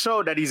least it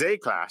showed that he's A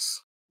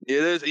class.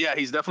 It is, yeah,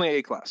 he's definitely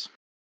A class.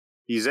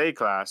 He's A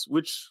class,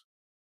 which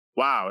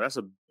wow, that's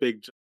a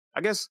big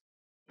I guess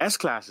S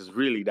class is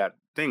really that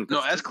thing.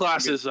 No, S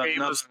class is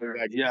another,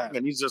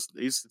 and he's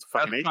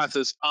fucking S class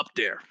is up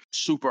there,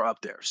 super up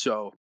there.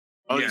 So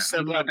only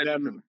 7 of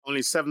them.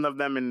 Only 7 of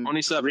them in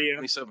Korea.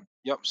 Only 7.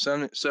 Yep,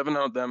 7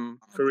 of them.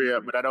 Korea,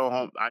 but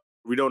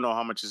we don't know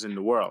how much is in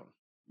the world.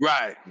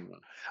 Right.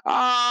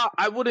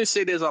 I wouldn't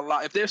say there's a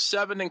lot. If there's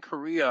 7 in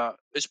Korea,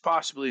 it's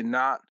possibly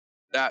not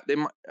that they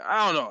might.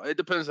 I don't know. It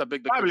depends how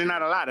big the probably country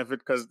not a lot of it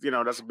because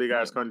that's a big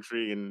ass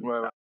country and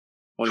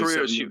only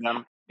Korea 7 of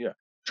them. Yeah,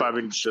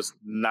 probably just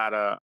not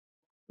a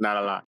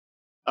lot.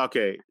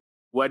 Okay,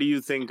 what do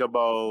you think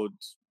about?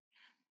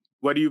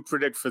 What do you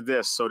predict for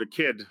this? So the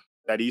kid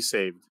that he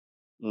saved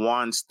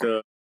wants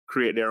to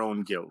create their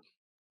own guild.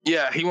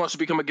 Yeah, he wants to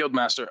become a guild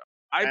master.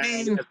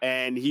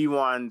 And he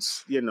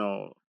wants,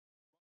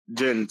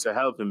 Jin to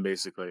help him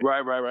basically.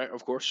 Right.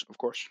 Of course.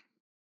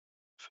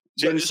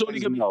 It's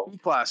only gonna be C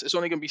class. It's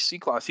only gonna be C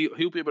class.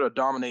 He'll be able to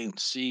dominate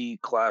C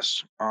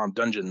class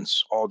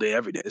dungeons all day,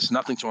 every day. It's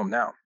nothing to him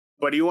now.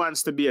 But he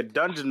wants to be a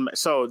dungeon.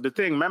 So the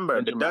thing,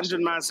 remember, the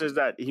dungeon master is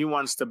that he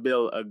wants to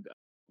build a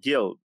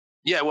guild.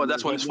 Yeah, well,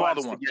 that's what his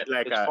father wants. Get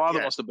like his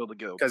father wants to build a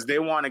guild because they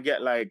want to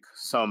get like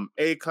some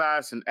A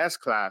class and S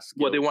class.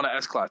 Well, they want an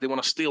S class. They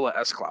want to steal an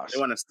S class. They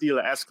want to steal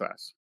an S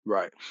class.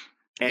 Right.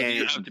 And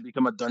you have to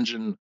become a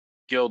dungeon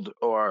guild,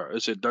 or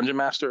is it dungeon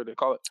master? They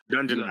call it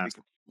dungeon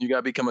master. You got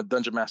to become a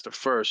dungeon master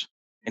first,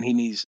 and he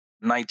needs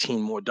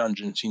 19 more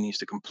dungeons he needs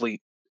to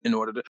complete in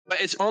order to. But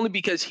it's only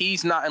because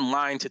he's not in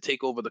line to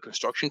take over the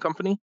construction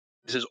company.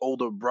 It's his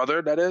older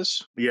brother, that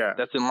is. Yeah.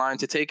 That's in line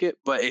to take it.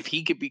 But if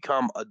he could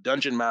become a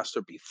dungeon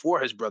master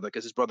before his brother,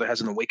 because his brother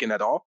hasn't awakened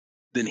at all,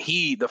 then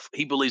he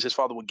believes his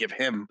father would give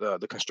him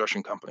the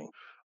construction company.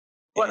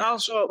 But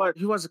also, like,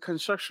 he was a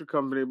construction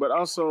company, but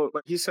also,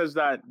 like, he says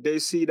that they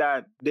see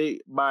that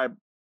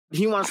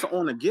he wants to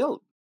own a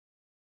guild.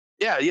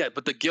 Yeah,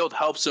 but the guild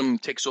helps him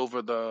takes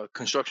over the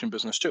construction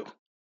business too.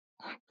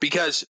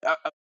 Because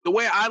the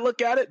way I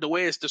look at it, the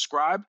way it's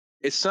described,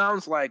 it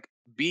sounds like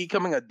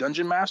becoming a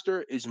dungeon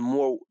master is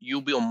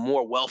you'll be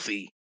more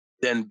wealthy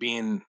than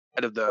being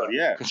head of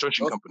the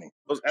construction company.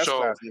 Those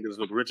S-class niggas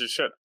look rich as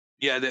shit.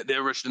 Yeah,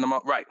 they're rich than them.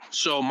 Right.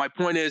 So my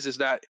point is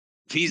that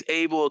if he's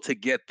able to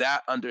get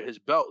that under his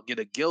belt, get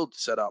a guild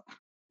set up,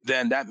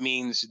 then that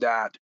means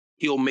that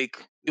he'll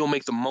make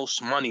the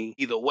most money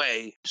either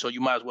way. So you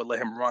might as well let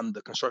him run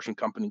the construction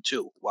company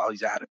too while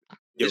he's at it.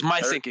 Is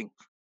my thinking.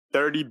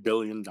 $30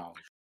 billion.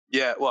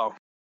 Yeah, well,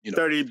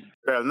 30,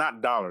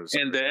 not dollars.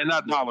 And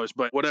not dollars,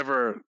 but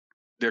whatever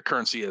their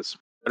currency is.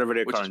 Whatever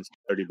their currency,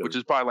 $30 billion. Which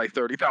is probably like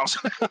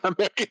 30,000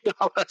 American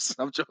dollars.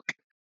 I'm joking.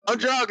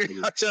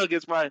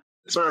 It's probably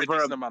a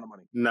decent amount of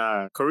money.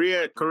 Nah,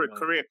 Korea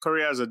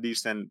is a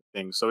decent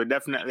thing. So it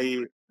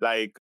definitely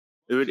it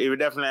would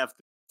definitely have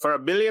for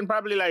 $1 billion,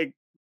 probably like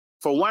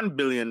for $1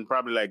 billion,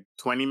 probably like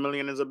 20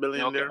 million is a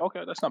billion there.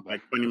 Okay, that's not bad.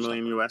 Like 20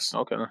 million US.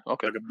 Okay. Like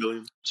 $1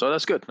 billion. So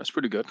that's good. That's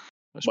pretty good.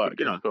 So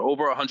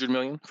over 100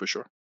 million for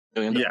sure.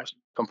 $1 million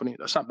company.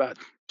 That's not bad.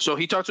 So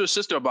he talked to his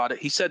sister about it.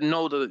 He said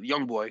no to the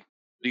young boy.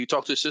 You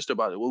talk to his sister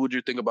about it. What would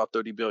you think about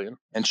 30 billion?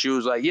 And she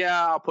was like,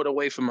 yeah, I'll put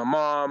away for my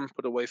mom,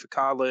 put away for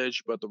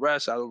college, but the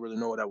rest, I don't really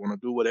know what I want to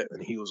do with it.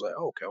 And he was like,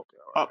 okay, all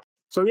right.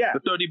 So yeah, the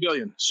 30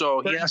 billion.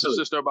 So he asked his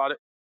sister about it,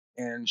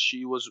 and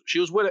she was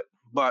with it,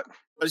 but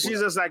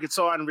she's just like, it's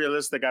so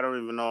unrealistic. I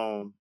don't even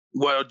know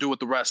what to do with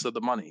the rest of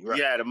the money. Right?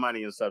 Yeah, the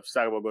money and stuff. She's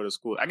talking about going to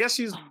school. I guess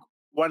she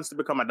wants to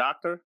become a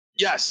doctor.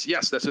 That's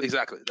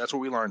what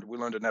we learned. We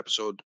learned in an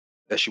episode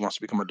that she wants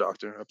to become a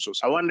doctor. Episode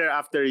 7. I wonder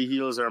after he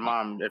heals her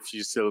mom if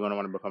she's still going to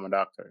want to become a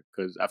doctor.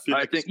 Because I feel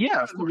like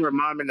her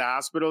mom in the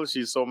hospital,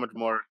 she's so much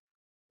more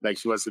like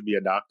she wants to be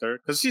a doctor.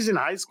 Because she's in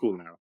high school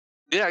now.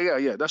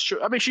 Yeah. That's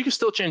true. I mean, she can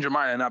still change her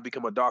mind and not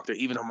become a doctor,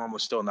 even her mom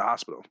was still in the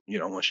hospital,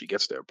 when she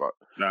gets there. But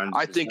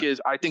 100%.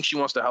 I think she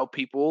wants to help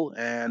people.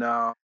 And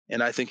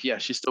I think,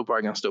 she's still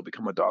probably going to still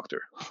become a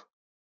doctor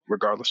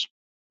regardless.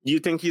 Do you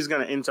think he's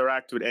going to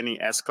interact with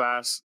any S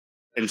class?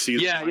 In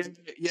season one?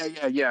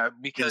 Yeah.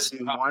 Because in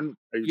season one?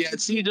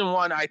 Season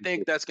 1, I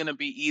think that's going to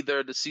be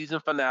either the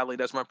season finale.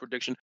 That's my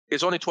prediction.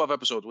 It's only 12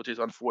 episodes, which is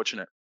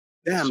unfortunate.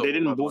 Damn, they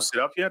didn't boost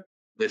it up yet?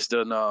 They're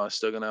still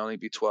going to only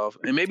be 12.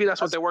 And maybe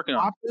that's what they're working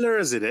on. Popular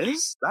as it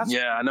is?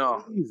 I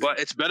know. Crazy. But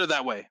it's better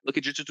that way. Look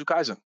at Jujutsu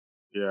Kaisen.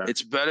 Yeah.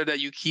 It's better that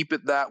you keep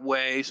it that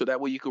way so that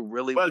way you could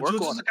really work on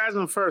it. Jujutsu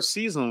Kaisen first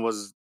season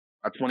was...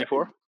 At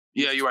 24?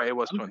 Yeah, you're right. It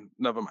was 20.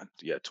 Never mind.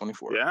 Yeah,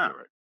 24. Yeah. You're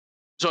right.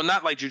 So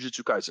not like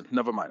Jujutsu Kaisen.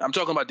 Never mind. I'm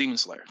talking about Demon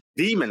Slayer.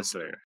 Them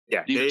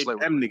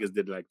niggas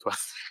did like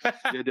 12.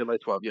 They did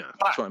like 12. Yeah,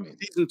 that's what I mean.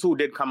 Season 2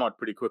 did come out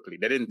pretty quickly.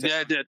 They didn't. Yeah,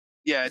 it did.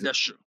 Yeah, that's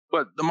true.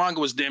 But the manga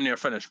was damn near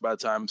finished by the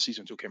time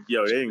season 2 came.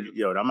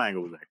 That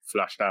manga was like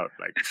flushed out.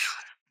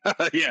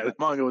 Like, yeah, the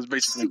manga was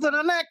basically. To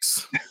the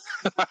next.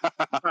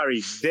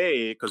 Sorry,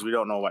 because we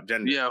don't know what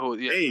gender.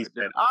 They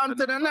said on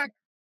to the next.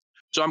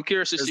 So I'm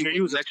curious to see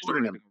who's next.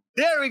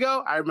 There we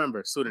go. I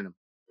remember pseudonym.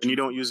 And you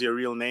don't use your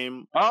real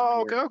name.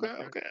 Oh, okay.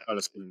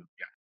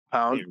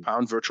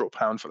 Pound virtual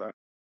pound for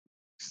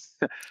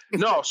that.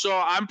 No, so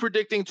I'm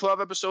predicting 12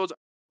 episodes.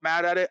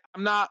 Mad at it.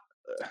 I'm not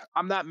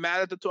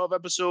mad at the 12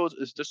 episodes.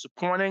 It's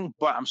disappointing,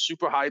 but I'm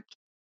super hyped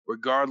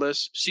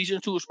regardless. Season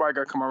 2 is probably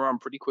going to come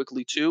around pretty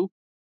quickly too.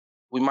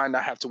 We might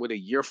not have to wait a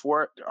year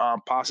for it,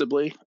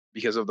 possibly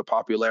because of the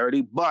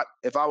popularity. But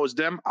if I was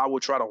them, I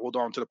would try to hold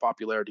on to the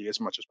popularity as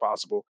much as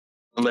possible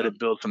and let it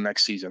build for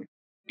next season,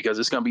 because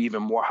it's going to be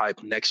even more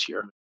hype next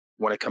year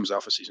when it comes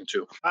out for season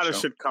 2. A lot of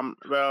shit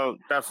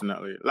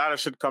definitely. A lot of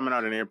shit coming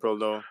out in April,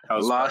 though. A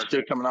lot of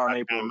shit coming out in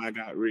April. I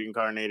got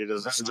reincarnated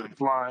as a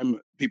slime.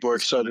 People are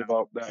excited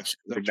about that.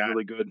 That's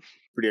really good.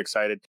 Pretty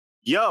excited.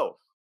 Yo,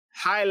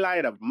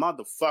 highlight of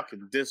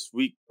motherfucking this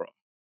week, bro.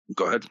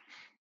 Go ahead.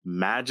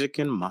 Magic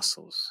and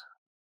Muscles.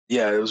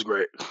 Yeah, it was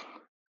great.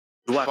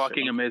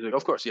 Fucking amazing.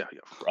 Of course, yeah.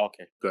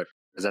 Okay, good.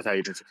 Because that's how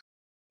you did it.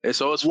 It's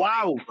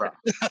wow, bro.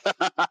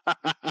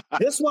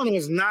 This one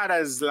was not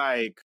as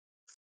like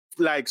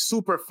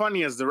super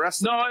funny as the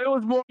rest. No, it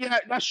was more. Yeah,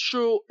 that's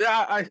true.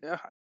 Yeah,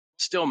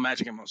 still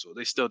Magic and Muscle.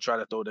 They still try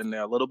to throw it in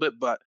there a little bit,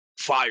 but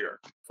fire.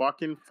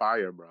 Fucking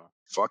fire, bro.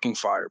 Fucking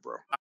fire, bro.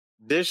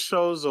 this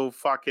shows how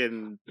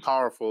fucking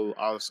powerful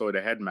also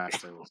the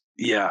headmaster is.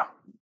 Yeah,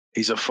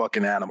 he's a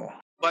fucking animal.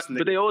 But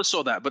they always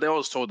saw that. But they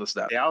always told us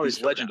that. They always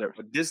he's legendary.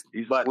 But he's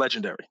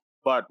legendary.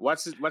 But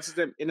what's his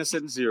name?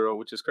 Innocent Zero,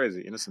 which is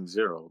crazy. Innocent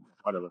Zero,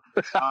 whatever.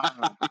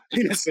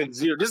 Innocent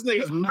Zero. This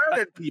nigga's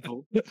murdered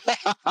people.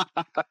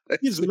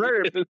 He's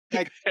murdered.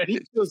 Like, he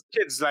kills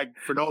kids like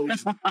for no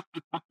reason.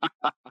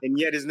 And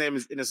yet his name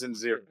is Innocent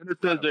Zero.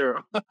 Innocent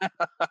Zero.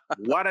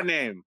 What a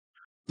name.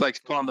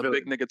 Like calling the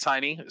big nigga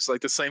tiny. It's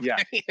like the same thing.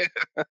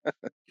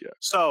 Yeah.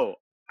 So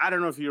I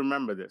don't know if you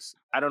remember this.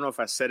 I don't know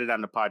if I said it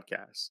on the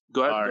podcast.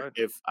 Go ahead. Or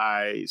if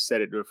I said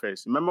it to your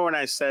face. Remember when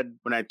I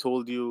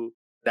told you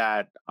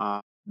that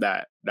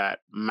that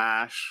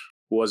Mash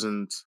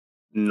wasn't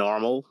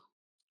normal?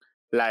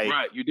 Like,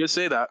 right, you did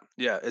say that.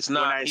 Yeah, it's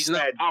not. He's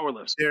not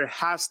powerless. There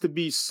has to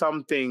be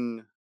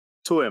something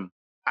to him.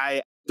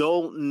 I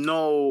don't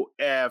know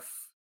if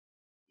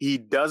he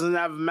doesn't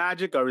have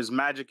magic, or his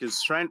magic is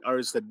strength, or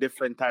it's a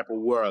different type of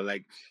world.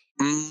 Like,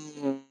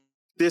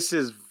 this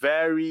is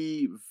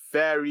very,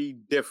 very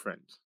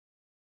different.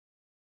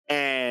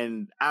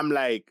 And I'm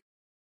like,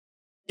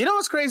 you know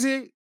what's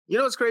crazy? You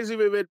know what's crazy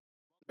with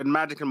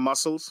magic and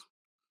muscles?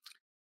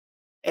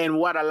 And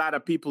what a lot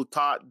of people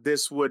thought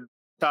would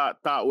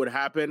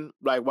happen,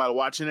 like while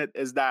watching it,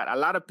 is that a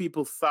lot of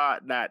people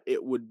thought that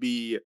it would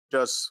be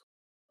just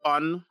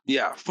fun.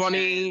 Yeah,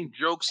 funny,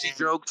 jokes,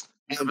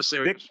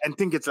 and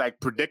think it's like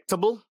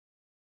predictable.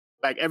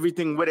 Like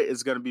everything with it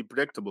is going to be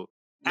predictable.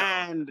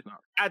 No.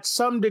 At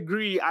some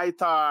degree, I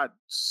thought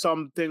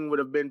something would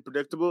have been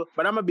predictable.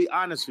 But I'm going to be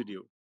honest with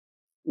you.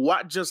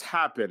 What just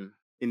happened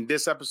in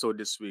this episode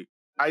this week,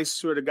 I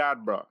swear to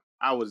God, bro,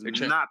 I was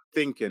not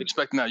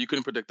expecting that. You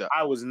couldn't predict that.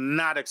 I was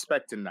not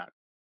expecting that.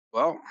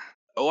 Well,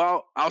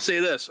 I'll say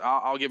this.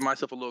 I'll give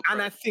myself a little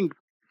credit.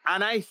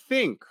 And I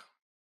think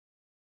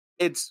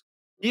it's,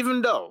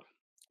 even though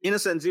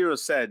Innocent Zero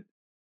said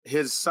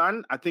his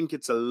son, I think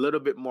it's a little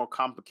bit more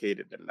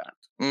complicated than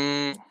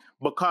that.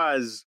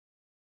 Because,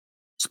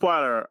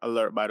 spoiler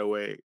alert, by the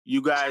way,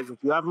 you guys, if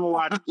you haven't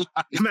watched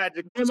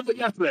Magic,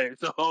 yesterday,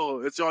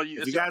 so it's all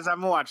you. If you guys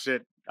haven't watched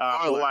it,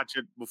 go watch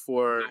it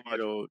before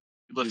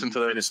listen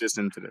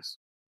to this.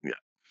 Yeah.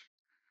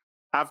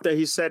 After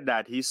he said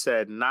that, he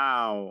said,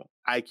 "Now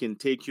I can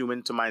take you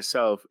into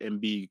myself and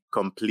be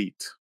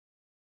complete."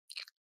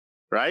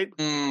 Right?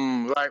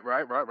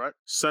 Right.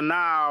 So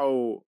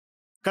now,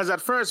 because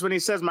at first when he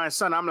says my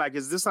son, I'm like,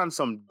 is this on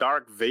some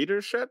Darth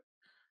Vader shit?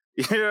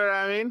 You know what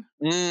I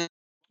mean?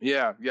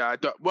 Yeah. I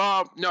thought.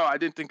 Well, no, I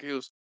didn't think it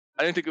was.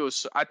 I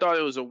thought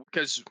it was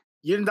because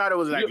you didn't thought it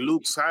was like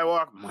Luke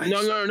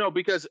Skywalker. No.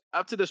 Because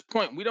up to this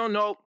point, we don't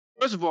know.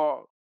 First of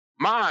all,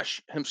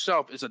 Mash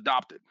himself is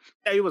adopted.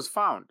 Yeah, he was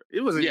found. He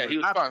was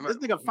found. This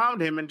nigga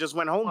found him and just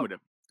went home with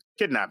him.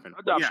 Kidnapping.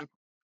 Adoption. Yeah.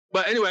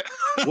 But anyway,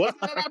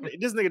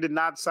 this nigga did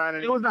not sign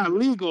it. It was not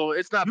legal.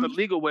 It's not the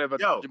legal way of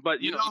adoption.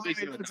 But you know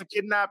it's a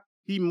kidnap.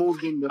 He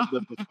moved in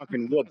the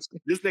fucking woods.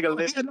 This nigga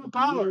he had no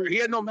power. He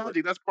had no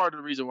magic. That's part of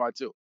the reason why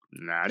too.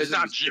 Nah, it's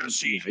not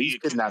just he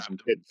kidnapped some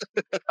kids.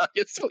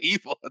 You're so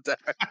evil at that.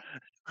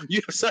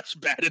 You have such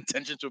bad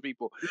intentions for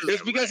people.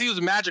 It's because he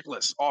was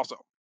magicless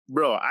also.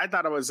 Bro, I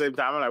thought at the same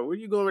time, I'm like, where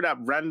you going with that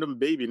random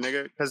baby,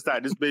 nigga? Because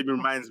this baby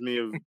reminds me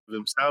of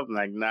himself. I'm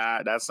like,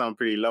 nah, that sounds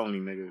pretty lonely,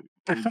 nigga.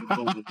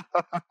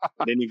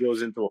 Then he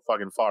goes into a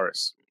fucking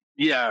forest.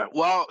 Yeah,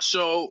 well,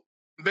 so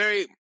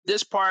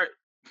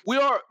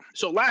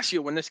last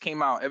year when this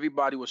came out,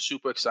 everybody was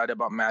super excited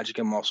about Magic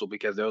and Muscle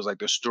because they was like,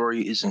 the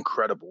story is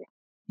incredible.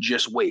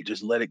 Just wait,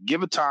 just let it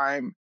give it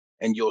time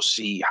and you'll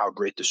see how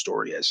great the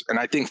story is. And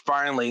I think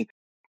finally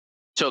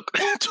took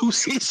 2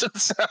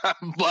 seasons,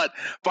 but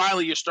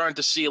finally you're starting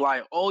to see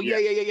like, oh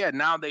yeah.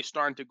 Now they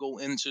starting to go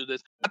into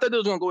this. I thought they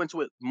was going to go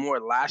into it more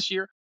last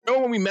year.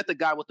 Remember when we met the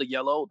guy with the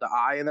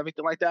eye and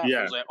everything like that? Yeah.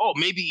 I was like, oh,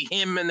 maybe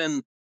him and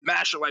then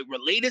Mash are like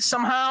related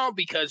somehow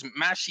because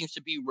Mash seems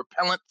to be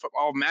repellent for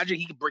all magic.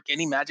 He can break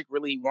any magic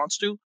really he wants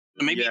to.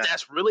 So maybe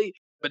that's really,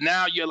 but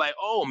now you're like,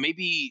 oh,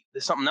 maybe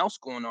there's something else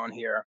going on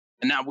here.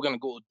 And now we're going to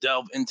go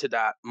delve into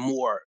that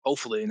more,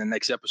 hopefully, in the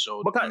next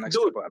episode. Because,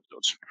 couple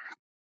episodes.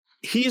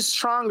 He's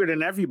stronger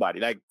than everybody.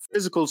 Like,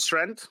 physical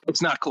strength.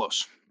 It's not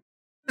close.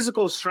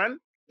 Physical strength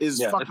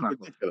is fucking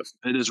ridiculous.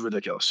 It is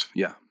ridiculous.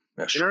 Yeah.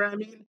 You know what I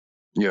mean?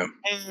 Yeah.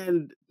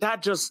 And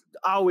that just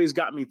always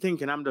got me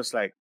thinking. I'm just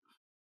like,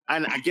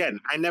 and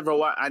again, I never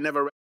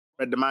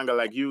read the manga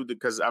like you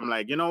because I'm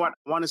like, you know what?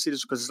 I want to see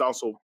this because it's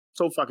also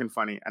so fucking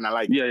funny. And I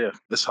like it. Yeah.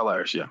 It's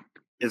hilarious. Yeah.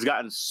 It's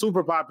gotten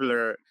super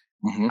popular.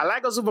 Mm-hmm. I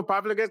like how super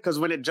popular it is because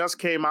when it just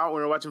came out, when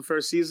we were watching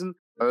first season,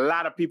 a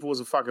lot of people was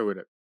fucking with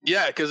it.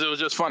 Yeah, because it was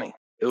just funny.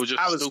 It was just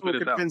I was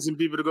stupid convincing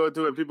people to go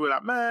to it. And people were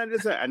like, man,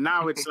 this is... And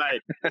now it's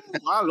like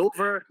all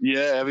over.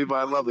 Yeah,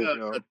 everybody loves it.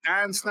 The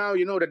dance now,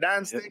 the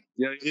dance thing?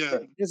 Yeah.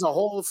 It's a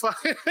whole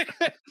fucking...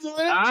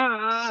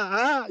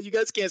 You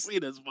guys can't see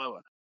this,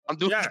 but I'm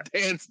doing the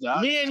dance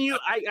now. Me and you,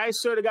 I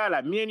swear to God,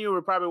 like, me and you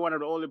were probably one of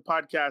the only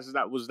podcasts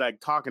that was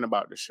like talking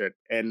about the shit.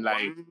 And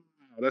like...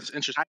 That's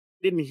interesting. I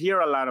didn't hear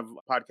a lot of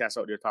podcasts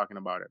out there talking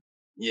about it.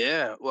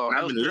 Yeah, well,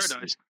 that was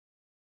Paradise.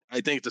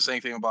 I think the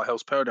same thing about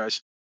Hell's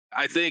Paradise.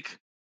 I think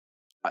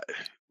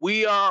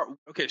we are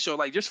okay. So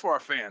like, just for our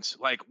fans,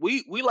 like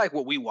we like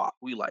what we want.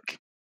 We like.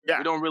 Yeah.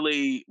 We don't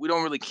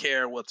really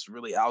care what's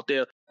really out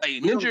there. Like We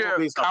don't go Ninja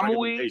based off Kamui,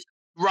 recommendation.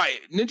 right?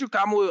 Ninja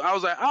Kamui. I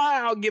was like,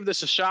 I'll give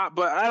this a shot,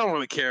 but I don't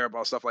really care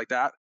about stuff like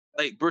that.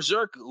 Like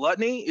Berserk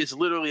Gluttony is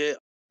literally a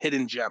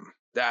hidden gem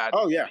that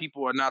Oh yeah.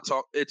 people are not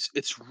talking.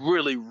 It's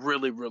really,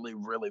 really, really,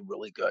 really,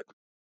 really good.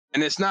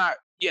 And it's not,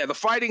 yeah, the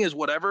fighting is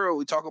whatever.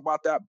 We talk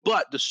about that,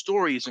 but the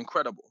story is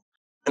incredible.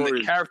 And Story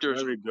the is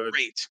characters are very good.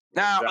 great.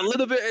 Now, Exactly. a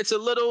little bit, it's a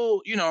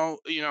little,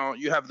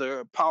 you have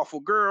the powerful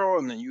girl,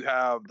 and then you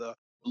have the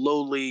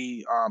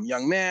lowly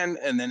young man,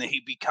 and then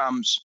he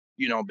becomes,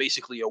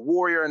 basically a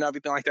warrior and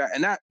everything like that.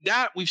 And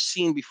that we've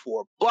seen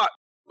before, but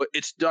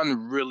it's done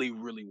really,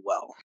 really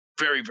well,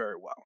 very, very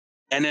well.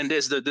 And then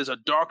there's a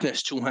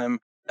darkness to him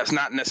that's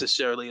not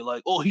necessarily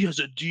like, oh, he has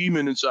a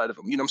demon inside of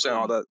him. You know what I'm saying?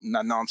 All that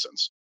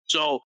nonsense.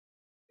 So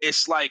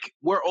it's like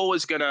we're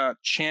always gonna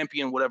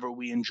champion whatever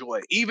we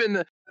enjoy.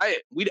 Even I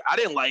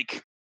didn't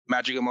like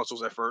Magic and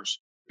Muscles at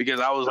first because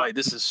I was like,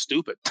 this is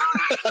stupid.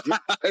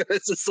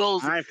 It's just so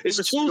it's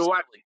too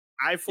silly.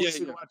 I forced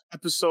you to watch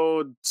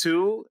episode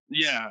 2.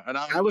 Yeah, and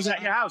I was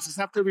at your house just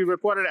after we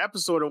recorded an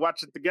episode and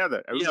watched it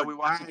together. Yeah, we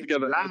watched it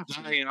together. I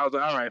was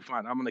like, all right,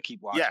 fine, I'm gonna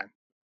keep watching. Yeah,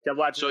 kept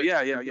watching. So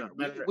yeah.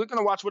 We're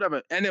gonna watch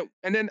whatever, and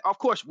then of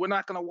course we're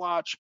not gonna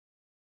watch.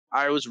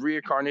 I was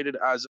reincarnated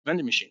as a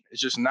vending machine.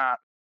 It's just not.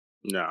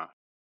 No.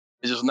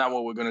 It's just not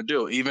what we're gonna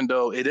do, even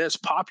though it is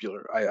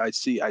popular. I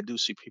do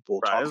see people.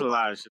 Right, there's a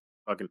lot of shit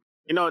fucking.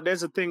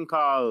 There's a thing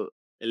called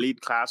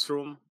Elite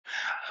Classroom.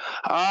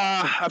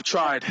 I've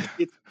tried.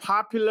 It's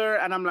popular,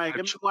 and I'm like,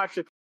 let me watch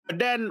it. But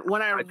then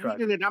when I'm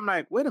reading it, I'm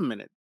like, wait a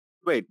minute.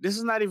 Wait, this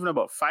is not even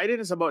about fighting.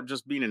 It's about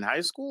just being in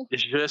high school.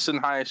 It's just in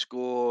high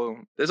school.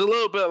 There's a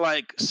little bit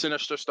like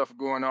sinister stuff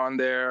going on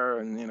there,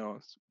 and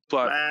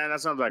but man, that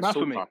sounds like not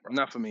soap for me. opera.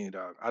 Not for me,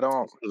 dog. I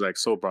don't. It's like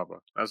soap opera.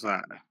 That's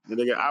not.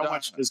 I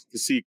watch this to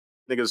see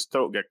niggas'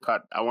 throat get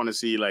cut. I want to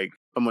see like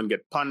someone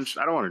get punched.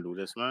 I don't want to do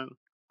this, man.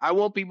 I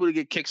want people to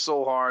get kicked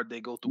so hard they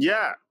go through.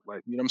 Yeah,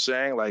 like you know what I'm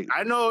saying. Like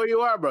I know who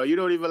you are, bro. You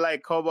don't even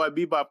like Cowboy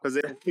Bebop because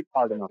they don't kick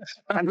hard enough.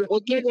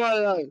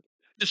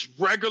 Just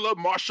regular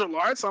martial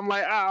arts. I'm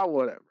like,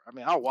 whatever. I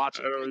mean, I'll watch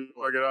it. I don't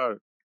work it out.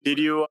 Did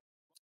you?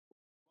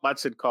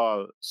 What's it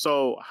called?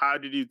 So, how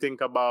did you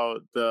think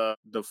about the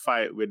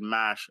fight with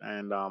Mash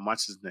and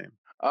what's his name?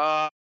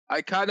 I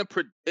kind of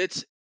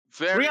it's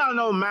very. We all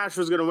know Mash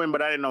was gonna win,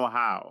 but I didn't know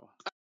how.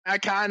 I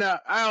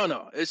don't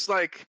know. It's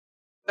like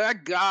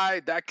that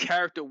guy, that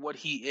character. What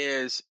he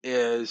is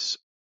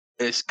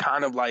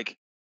kind of like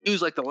he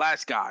was like the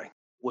last guy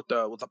with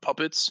the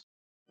puppets.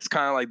 It's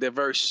kind of like they're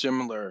very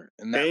similar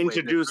in that they way.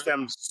 Introduced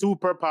them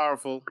super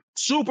powerful,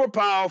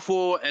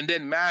 and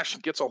then Mash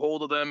gets a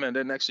hold of them, and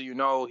then next thing you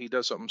know, he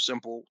does something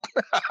simple,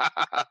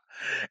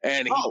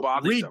 and he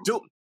bothers them.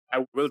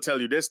 I will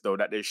tell you this though,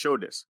 that they showed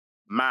this.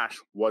 Mash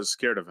was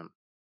scared of him.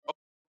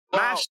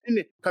 Mash,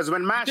 because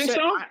when Mash said,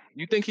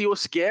 you think he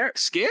was scared?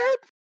 Scared?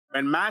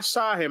 When Mash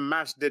saw him,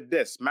 Mash did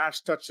this.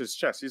 Mash touched his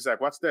chest. He's like,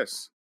 "What's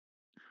this?"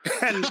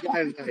 And the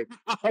guy's like,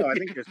 "Oh, I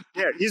think you're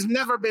scared." He's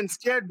never been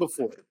scared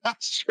before.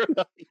 That's true.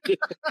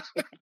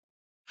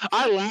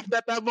 I laughed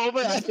at that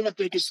moment. I didn't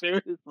take it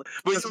seriously. But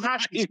he's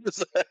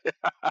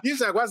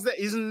like, "What's that?"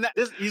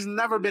 He's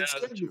never been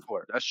scared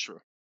before. That's true.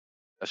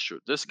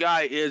 This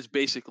guy is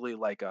basically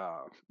like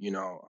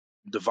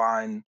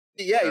divine.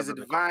 Yeah, he's a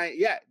divine.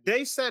 Yeah,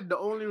 they said the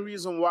only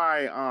reason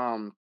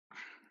why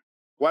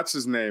what's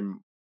his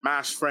name?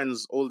 Mash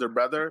friend's older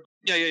brother.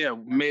 Yeah.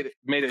 Made it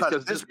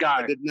because this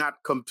guy did not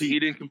compete. He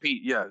didn't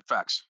compete. Yeah,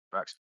 facts.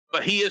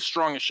 But he is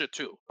strong as shit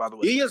too. By the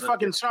way, he is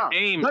fucking strong.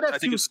 But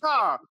if you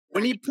saw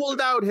when he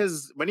pulled out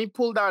his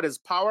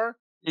power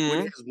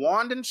with his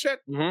wand and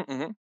shit,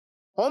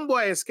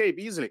 homeboy escaped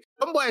easily.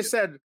 Homeboy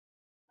said,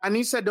 and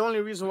he said the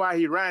only reason why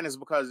he ran is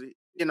because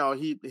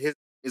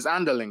his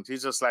underlings.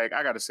 He's just like,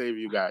 I gotta save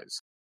you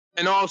guys.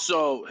 And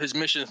also, his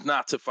mission is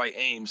not to fight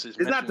Ames. It's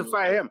not to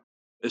fight him.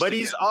 But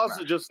he's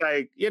also just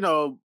like,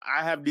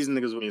 I have these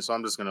niggas with me, so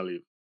I'm just gonna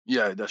leave.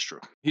 Yeah, that's true.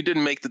 He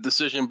didn't make the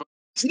decision, but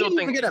I still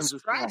think Ames is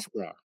strong,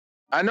 bro.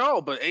 I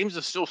know, but Ames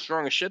is still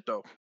strong as shit,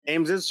 though.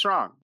 Ames is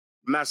strong.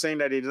 I'm not saying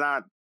that he's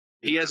not.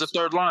 He has a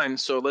third line,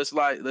 so let's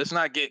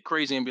not get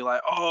crazy and be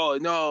like, oh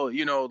no,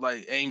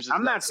 like Ames.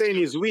 I'm not saying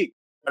he's weak,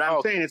 but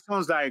I'm saying it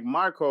sounds like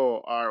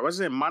Marco or what's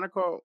his name,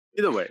 Monaco.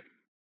 Either way,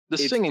 the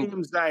singing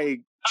seems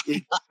like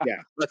yeah.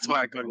 That's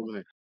why I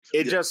couldn't.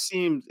 It just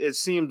seems. It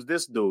seems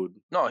this dude.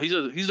 No, he's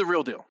the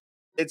real deal.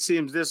 It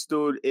seems this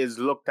dude is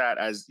looked at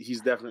as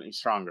he's definitely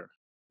stronger.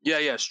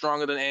 Yeah,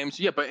 stronger than Ames.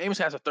 Yeah, but Ames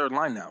has a third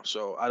line now,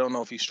 so I don't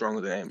know if he's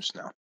stronger than Ames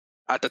now.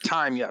 At the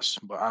time, yes,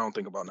 but I don't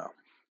think about now.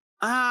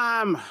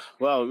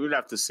 Well, we'd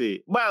have to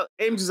see. Well,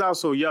 Ames is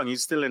also young.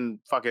 He's still in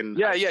fucking.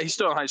 Yeah, he's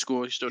still in high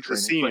school. He's still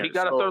training. Senior, but he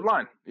got a third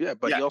line. Yeah,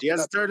 but he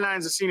has a third line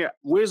as a senior.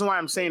 The reason why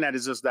I'm saying that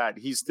is just that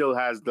he still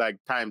has like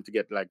time to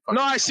get like.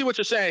 No, I see what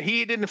you're saying.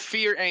 He didn't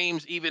fear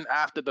Ames even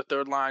after the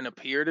third line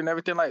appeared and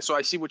everything like. So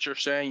I see what you're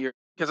saying.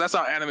 Because that's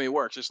how anime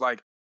works. It's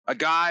like a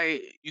guy,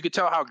 you could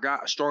tell how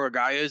strong a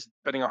guy is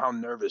depending on how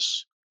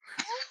nervous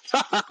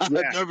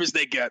nervous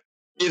they get.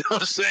 You know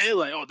what I'm saying?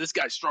 Like, oh, this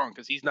guy's strong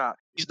because he's not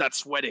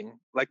sweating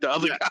like the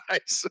other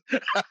guys.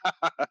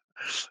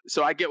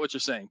 So I get what you're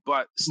saying,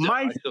 but still,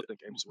 I still think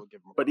Ames will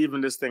give him. But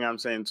even this thing I'm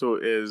saying too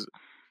is,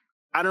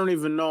 I don't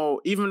even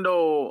know. Even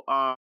though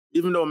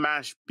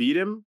Mash beat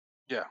him,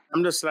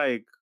 I'm just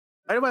like,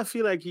 why do I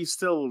feel like he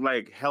still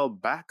like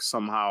held back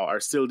somehow, or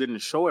still didn't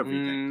show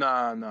everything?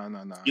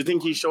 No. You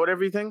think he showed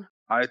everything?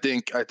 I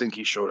think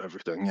he showed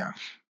everything. Yeah.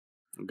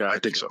 Gotcha. I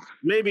think so.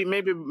 Maybe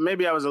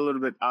I was a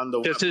little bit on the.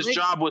 Because his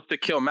job was to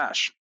kill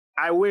Mash.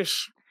 I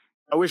wish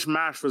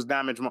Mash was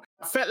damaged more.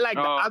 I felt like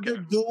the other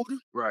dude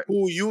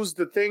who used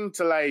the thing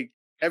to like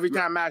every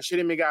time Mash hit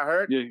him, he got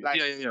hurt.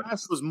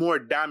 Mash was more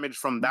damaged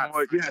from that.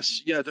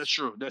 Yes, that's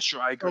true.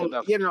 I agree with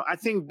that. You know, I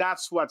think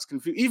that's what's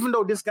confusing. Even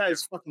though this guy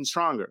is fucking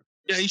stronger.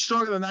 Yeah, he's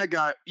stronger than that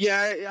guy.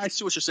 Yeah, I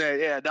see what you're saying.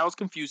 Yeah, that was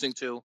confusing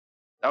too.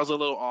 That was a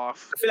little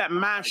off. I feel like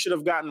Mash should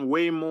have gotten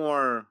way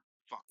more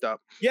fucked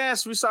up.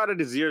 Yes, we saw that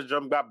his ears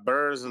got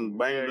burrs and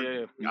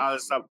bang, all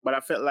this stuff. But I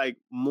felt like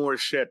more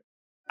shit.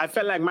 I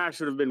felt like Mash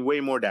should have been way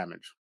more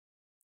damage.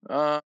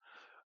 But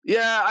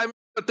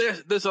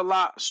there's a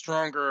lot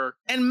stronger.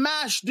 And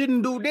Mash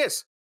didn't do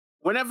this.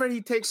 Whenever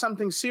he takes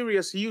something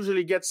serious, he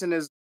usually gets in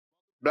his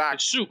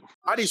black suit,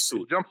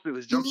 bodysuit,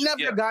 jumpsuit. He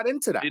never got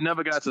into that. He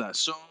never got to that.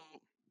 So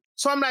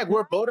I'm like,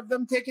 were both of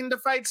them taking the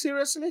fight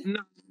seriously?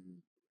 No.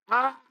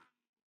 I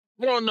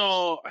don't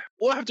know.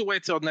 We'll have to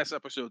wait till next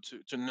episode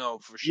to know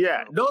for sure.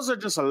 Yeah, those are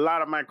just a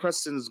lot of my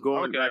questions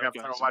going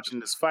after watching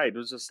this fight. It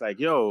was just like,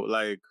 yo,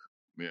 like,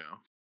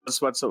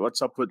 what's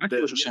up with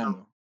this?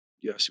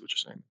 Yeah, I see what you're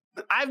saying.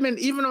 I've been,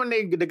 even when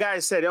the guy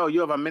said, "Oh, you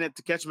have a minute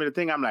to catch me," the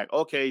thing, I'm like,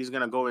 okay, he's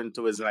gonna go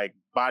into his like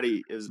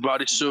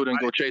bodysuit and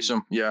go chase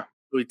him. Yeah,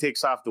 so he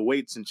takes off the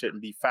weights and shit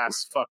and be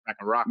fast as fuck like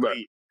a rock.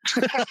 Right.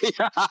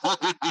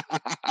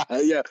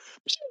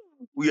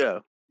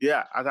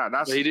 Yeah, I thought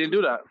that's. But he didn't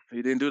do that.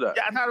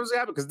 Yeah, I thought it was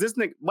happening because this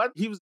nigga,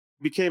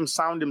 became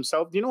sound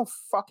himself. Do you know how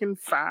fucking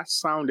fast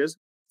sound is?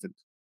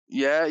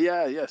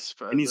 Yes.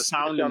 And he's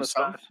sound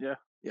himself. Yeah,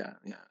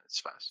 it's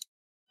fast.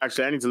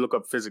 Actually, I need to look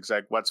up physics,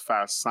 like what's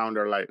fast, sound,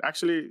 or light.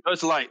 Actually,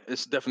 it's light.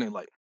 It's definitely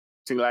light.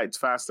 I think light's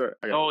faster.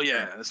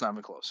 It's not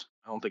even close.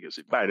 I don't think it's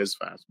even light is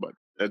fast, but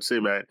let's see,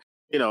 man.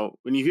 You know,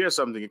 when you hear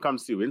something, it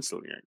comes to you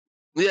instantly. Right?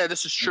 Yeah,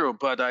 this is true,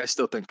 but I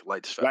still think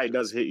light's faster. Light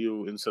does hit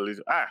you instantly.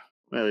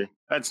 Maybe.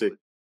 Let's see.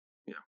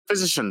 Yeah.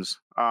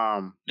 Physicians.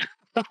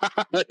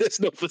 There's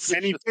no physicians.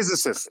 Any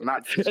physicists,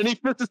 not any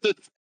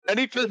physicists.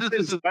 Any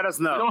physicists, let us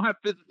know. We don't have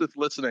physicists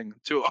listening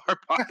to our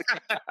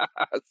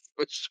podcast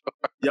for sure.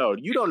 Yo,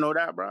 you don't know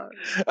that, bro.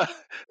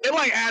 They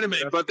like anime,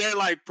 but they're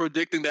like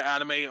predicting the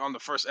anime on the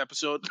first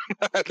episode.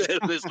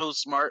 They're so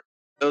smart.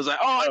 It was like,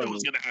 I know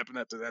what's gonna happen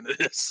at the end of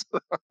this.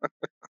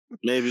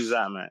 Maybe it's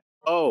that, man.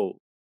 Oh,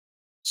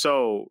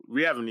 so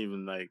we haven't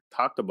even like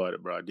talked about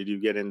it, bro. Did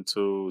you get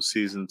into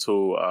season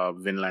 2 of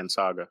Vinland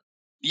Saga?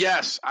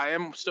 Yes, I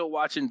am still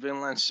watching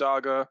Vinland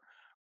Saga.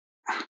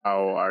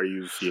 How are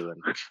you feeling?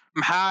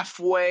 I'm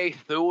halfway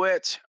through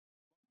it.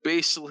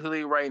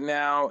 Basically, right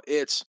now,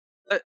 it's...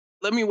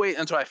 Let me wait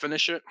until I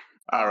finish it.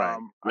 All right.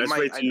 Let's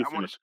wait till you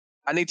finish.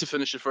 I need to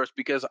finish it first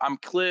because I'm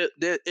clear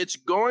that it's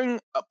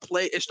going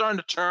it's starting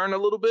to turn a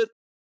little bit.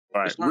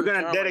 All right. We're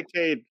going to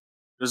dedicate...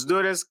 Let's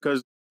do this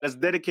because let's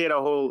dedicate I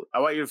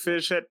want you to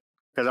finish it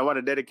because I want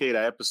to dedicate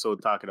an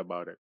episode talking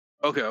about it.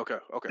 Okay.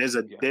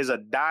 There's a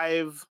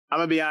dive. I'm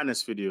going to be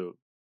honest with you.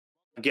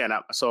 Again,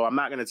 so I'm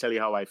not going to tell you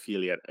how I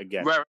feel yet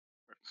again. Right.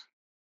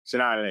 So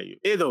now I'll let you.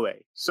 Either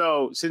way.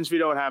 So since we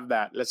don't have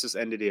that, let's just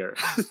end it here.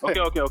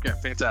 Okay.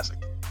 Fantastic.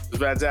 It's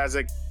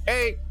fantastic.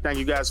 Hey, thank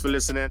you guys for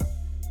listening.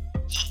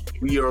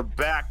 We are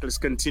back. Let's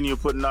continue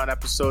putting on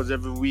episodes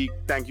every week.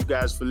 Thank you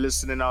guys for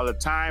listening all the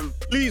time.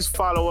 Please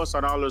follow us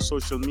on all our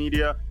social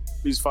media.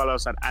 Please follow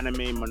us on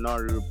Anime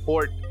Minority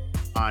Report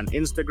on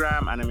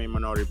Instagram, Anime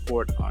Minority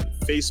Report on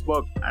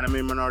Facebook,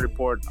 Anime Minority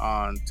Report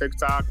on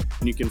TikTok.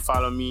 And you can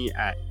follow me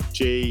at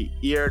J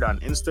Eared on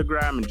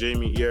Instagram and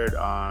Jamie Eared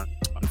on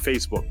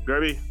Facebook.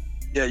 Guerby?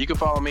 Yeah, you can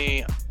follow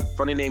me,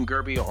 funny name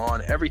Guerby,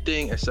 on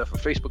everything except for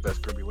Facebook. That's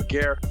Guerby with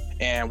Gare.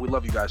 And we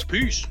love you guys.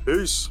 Peace.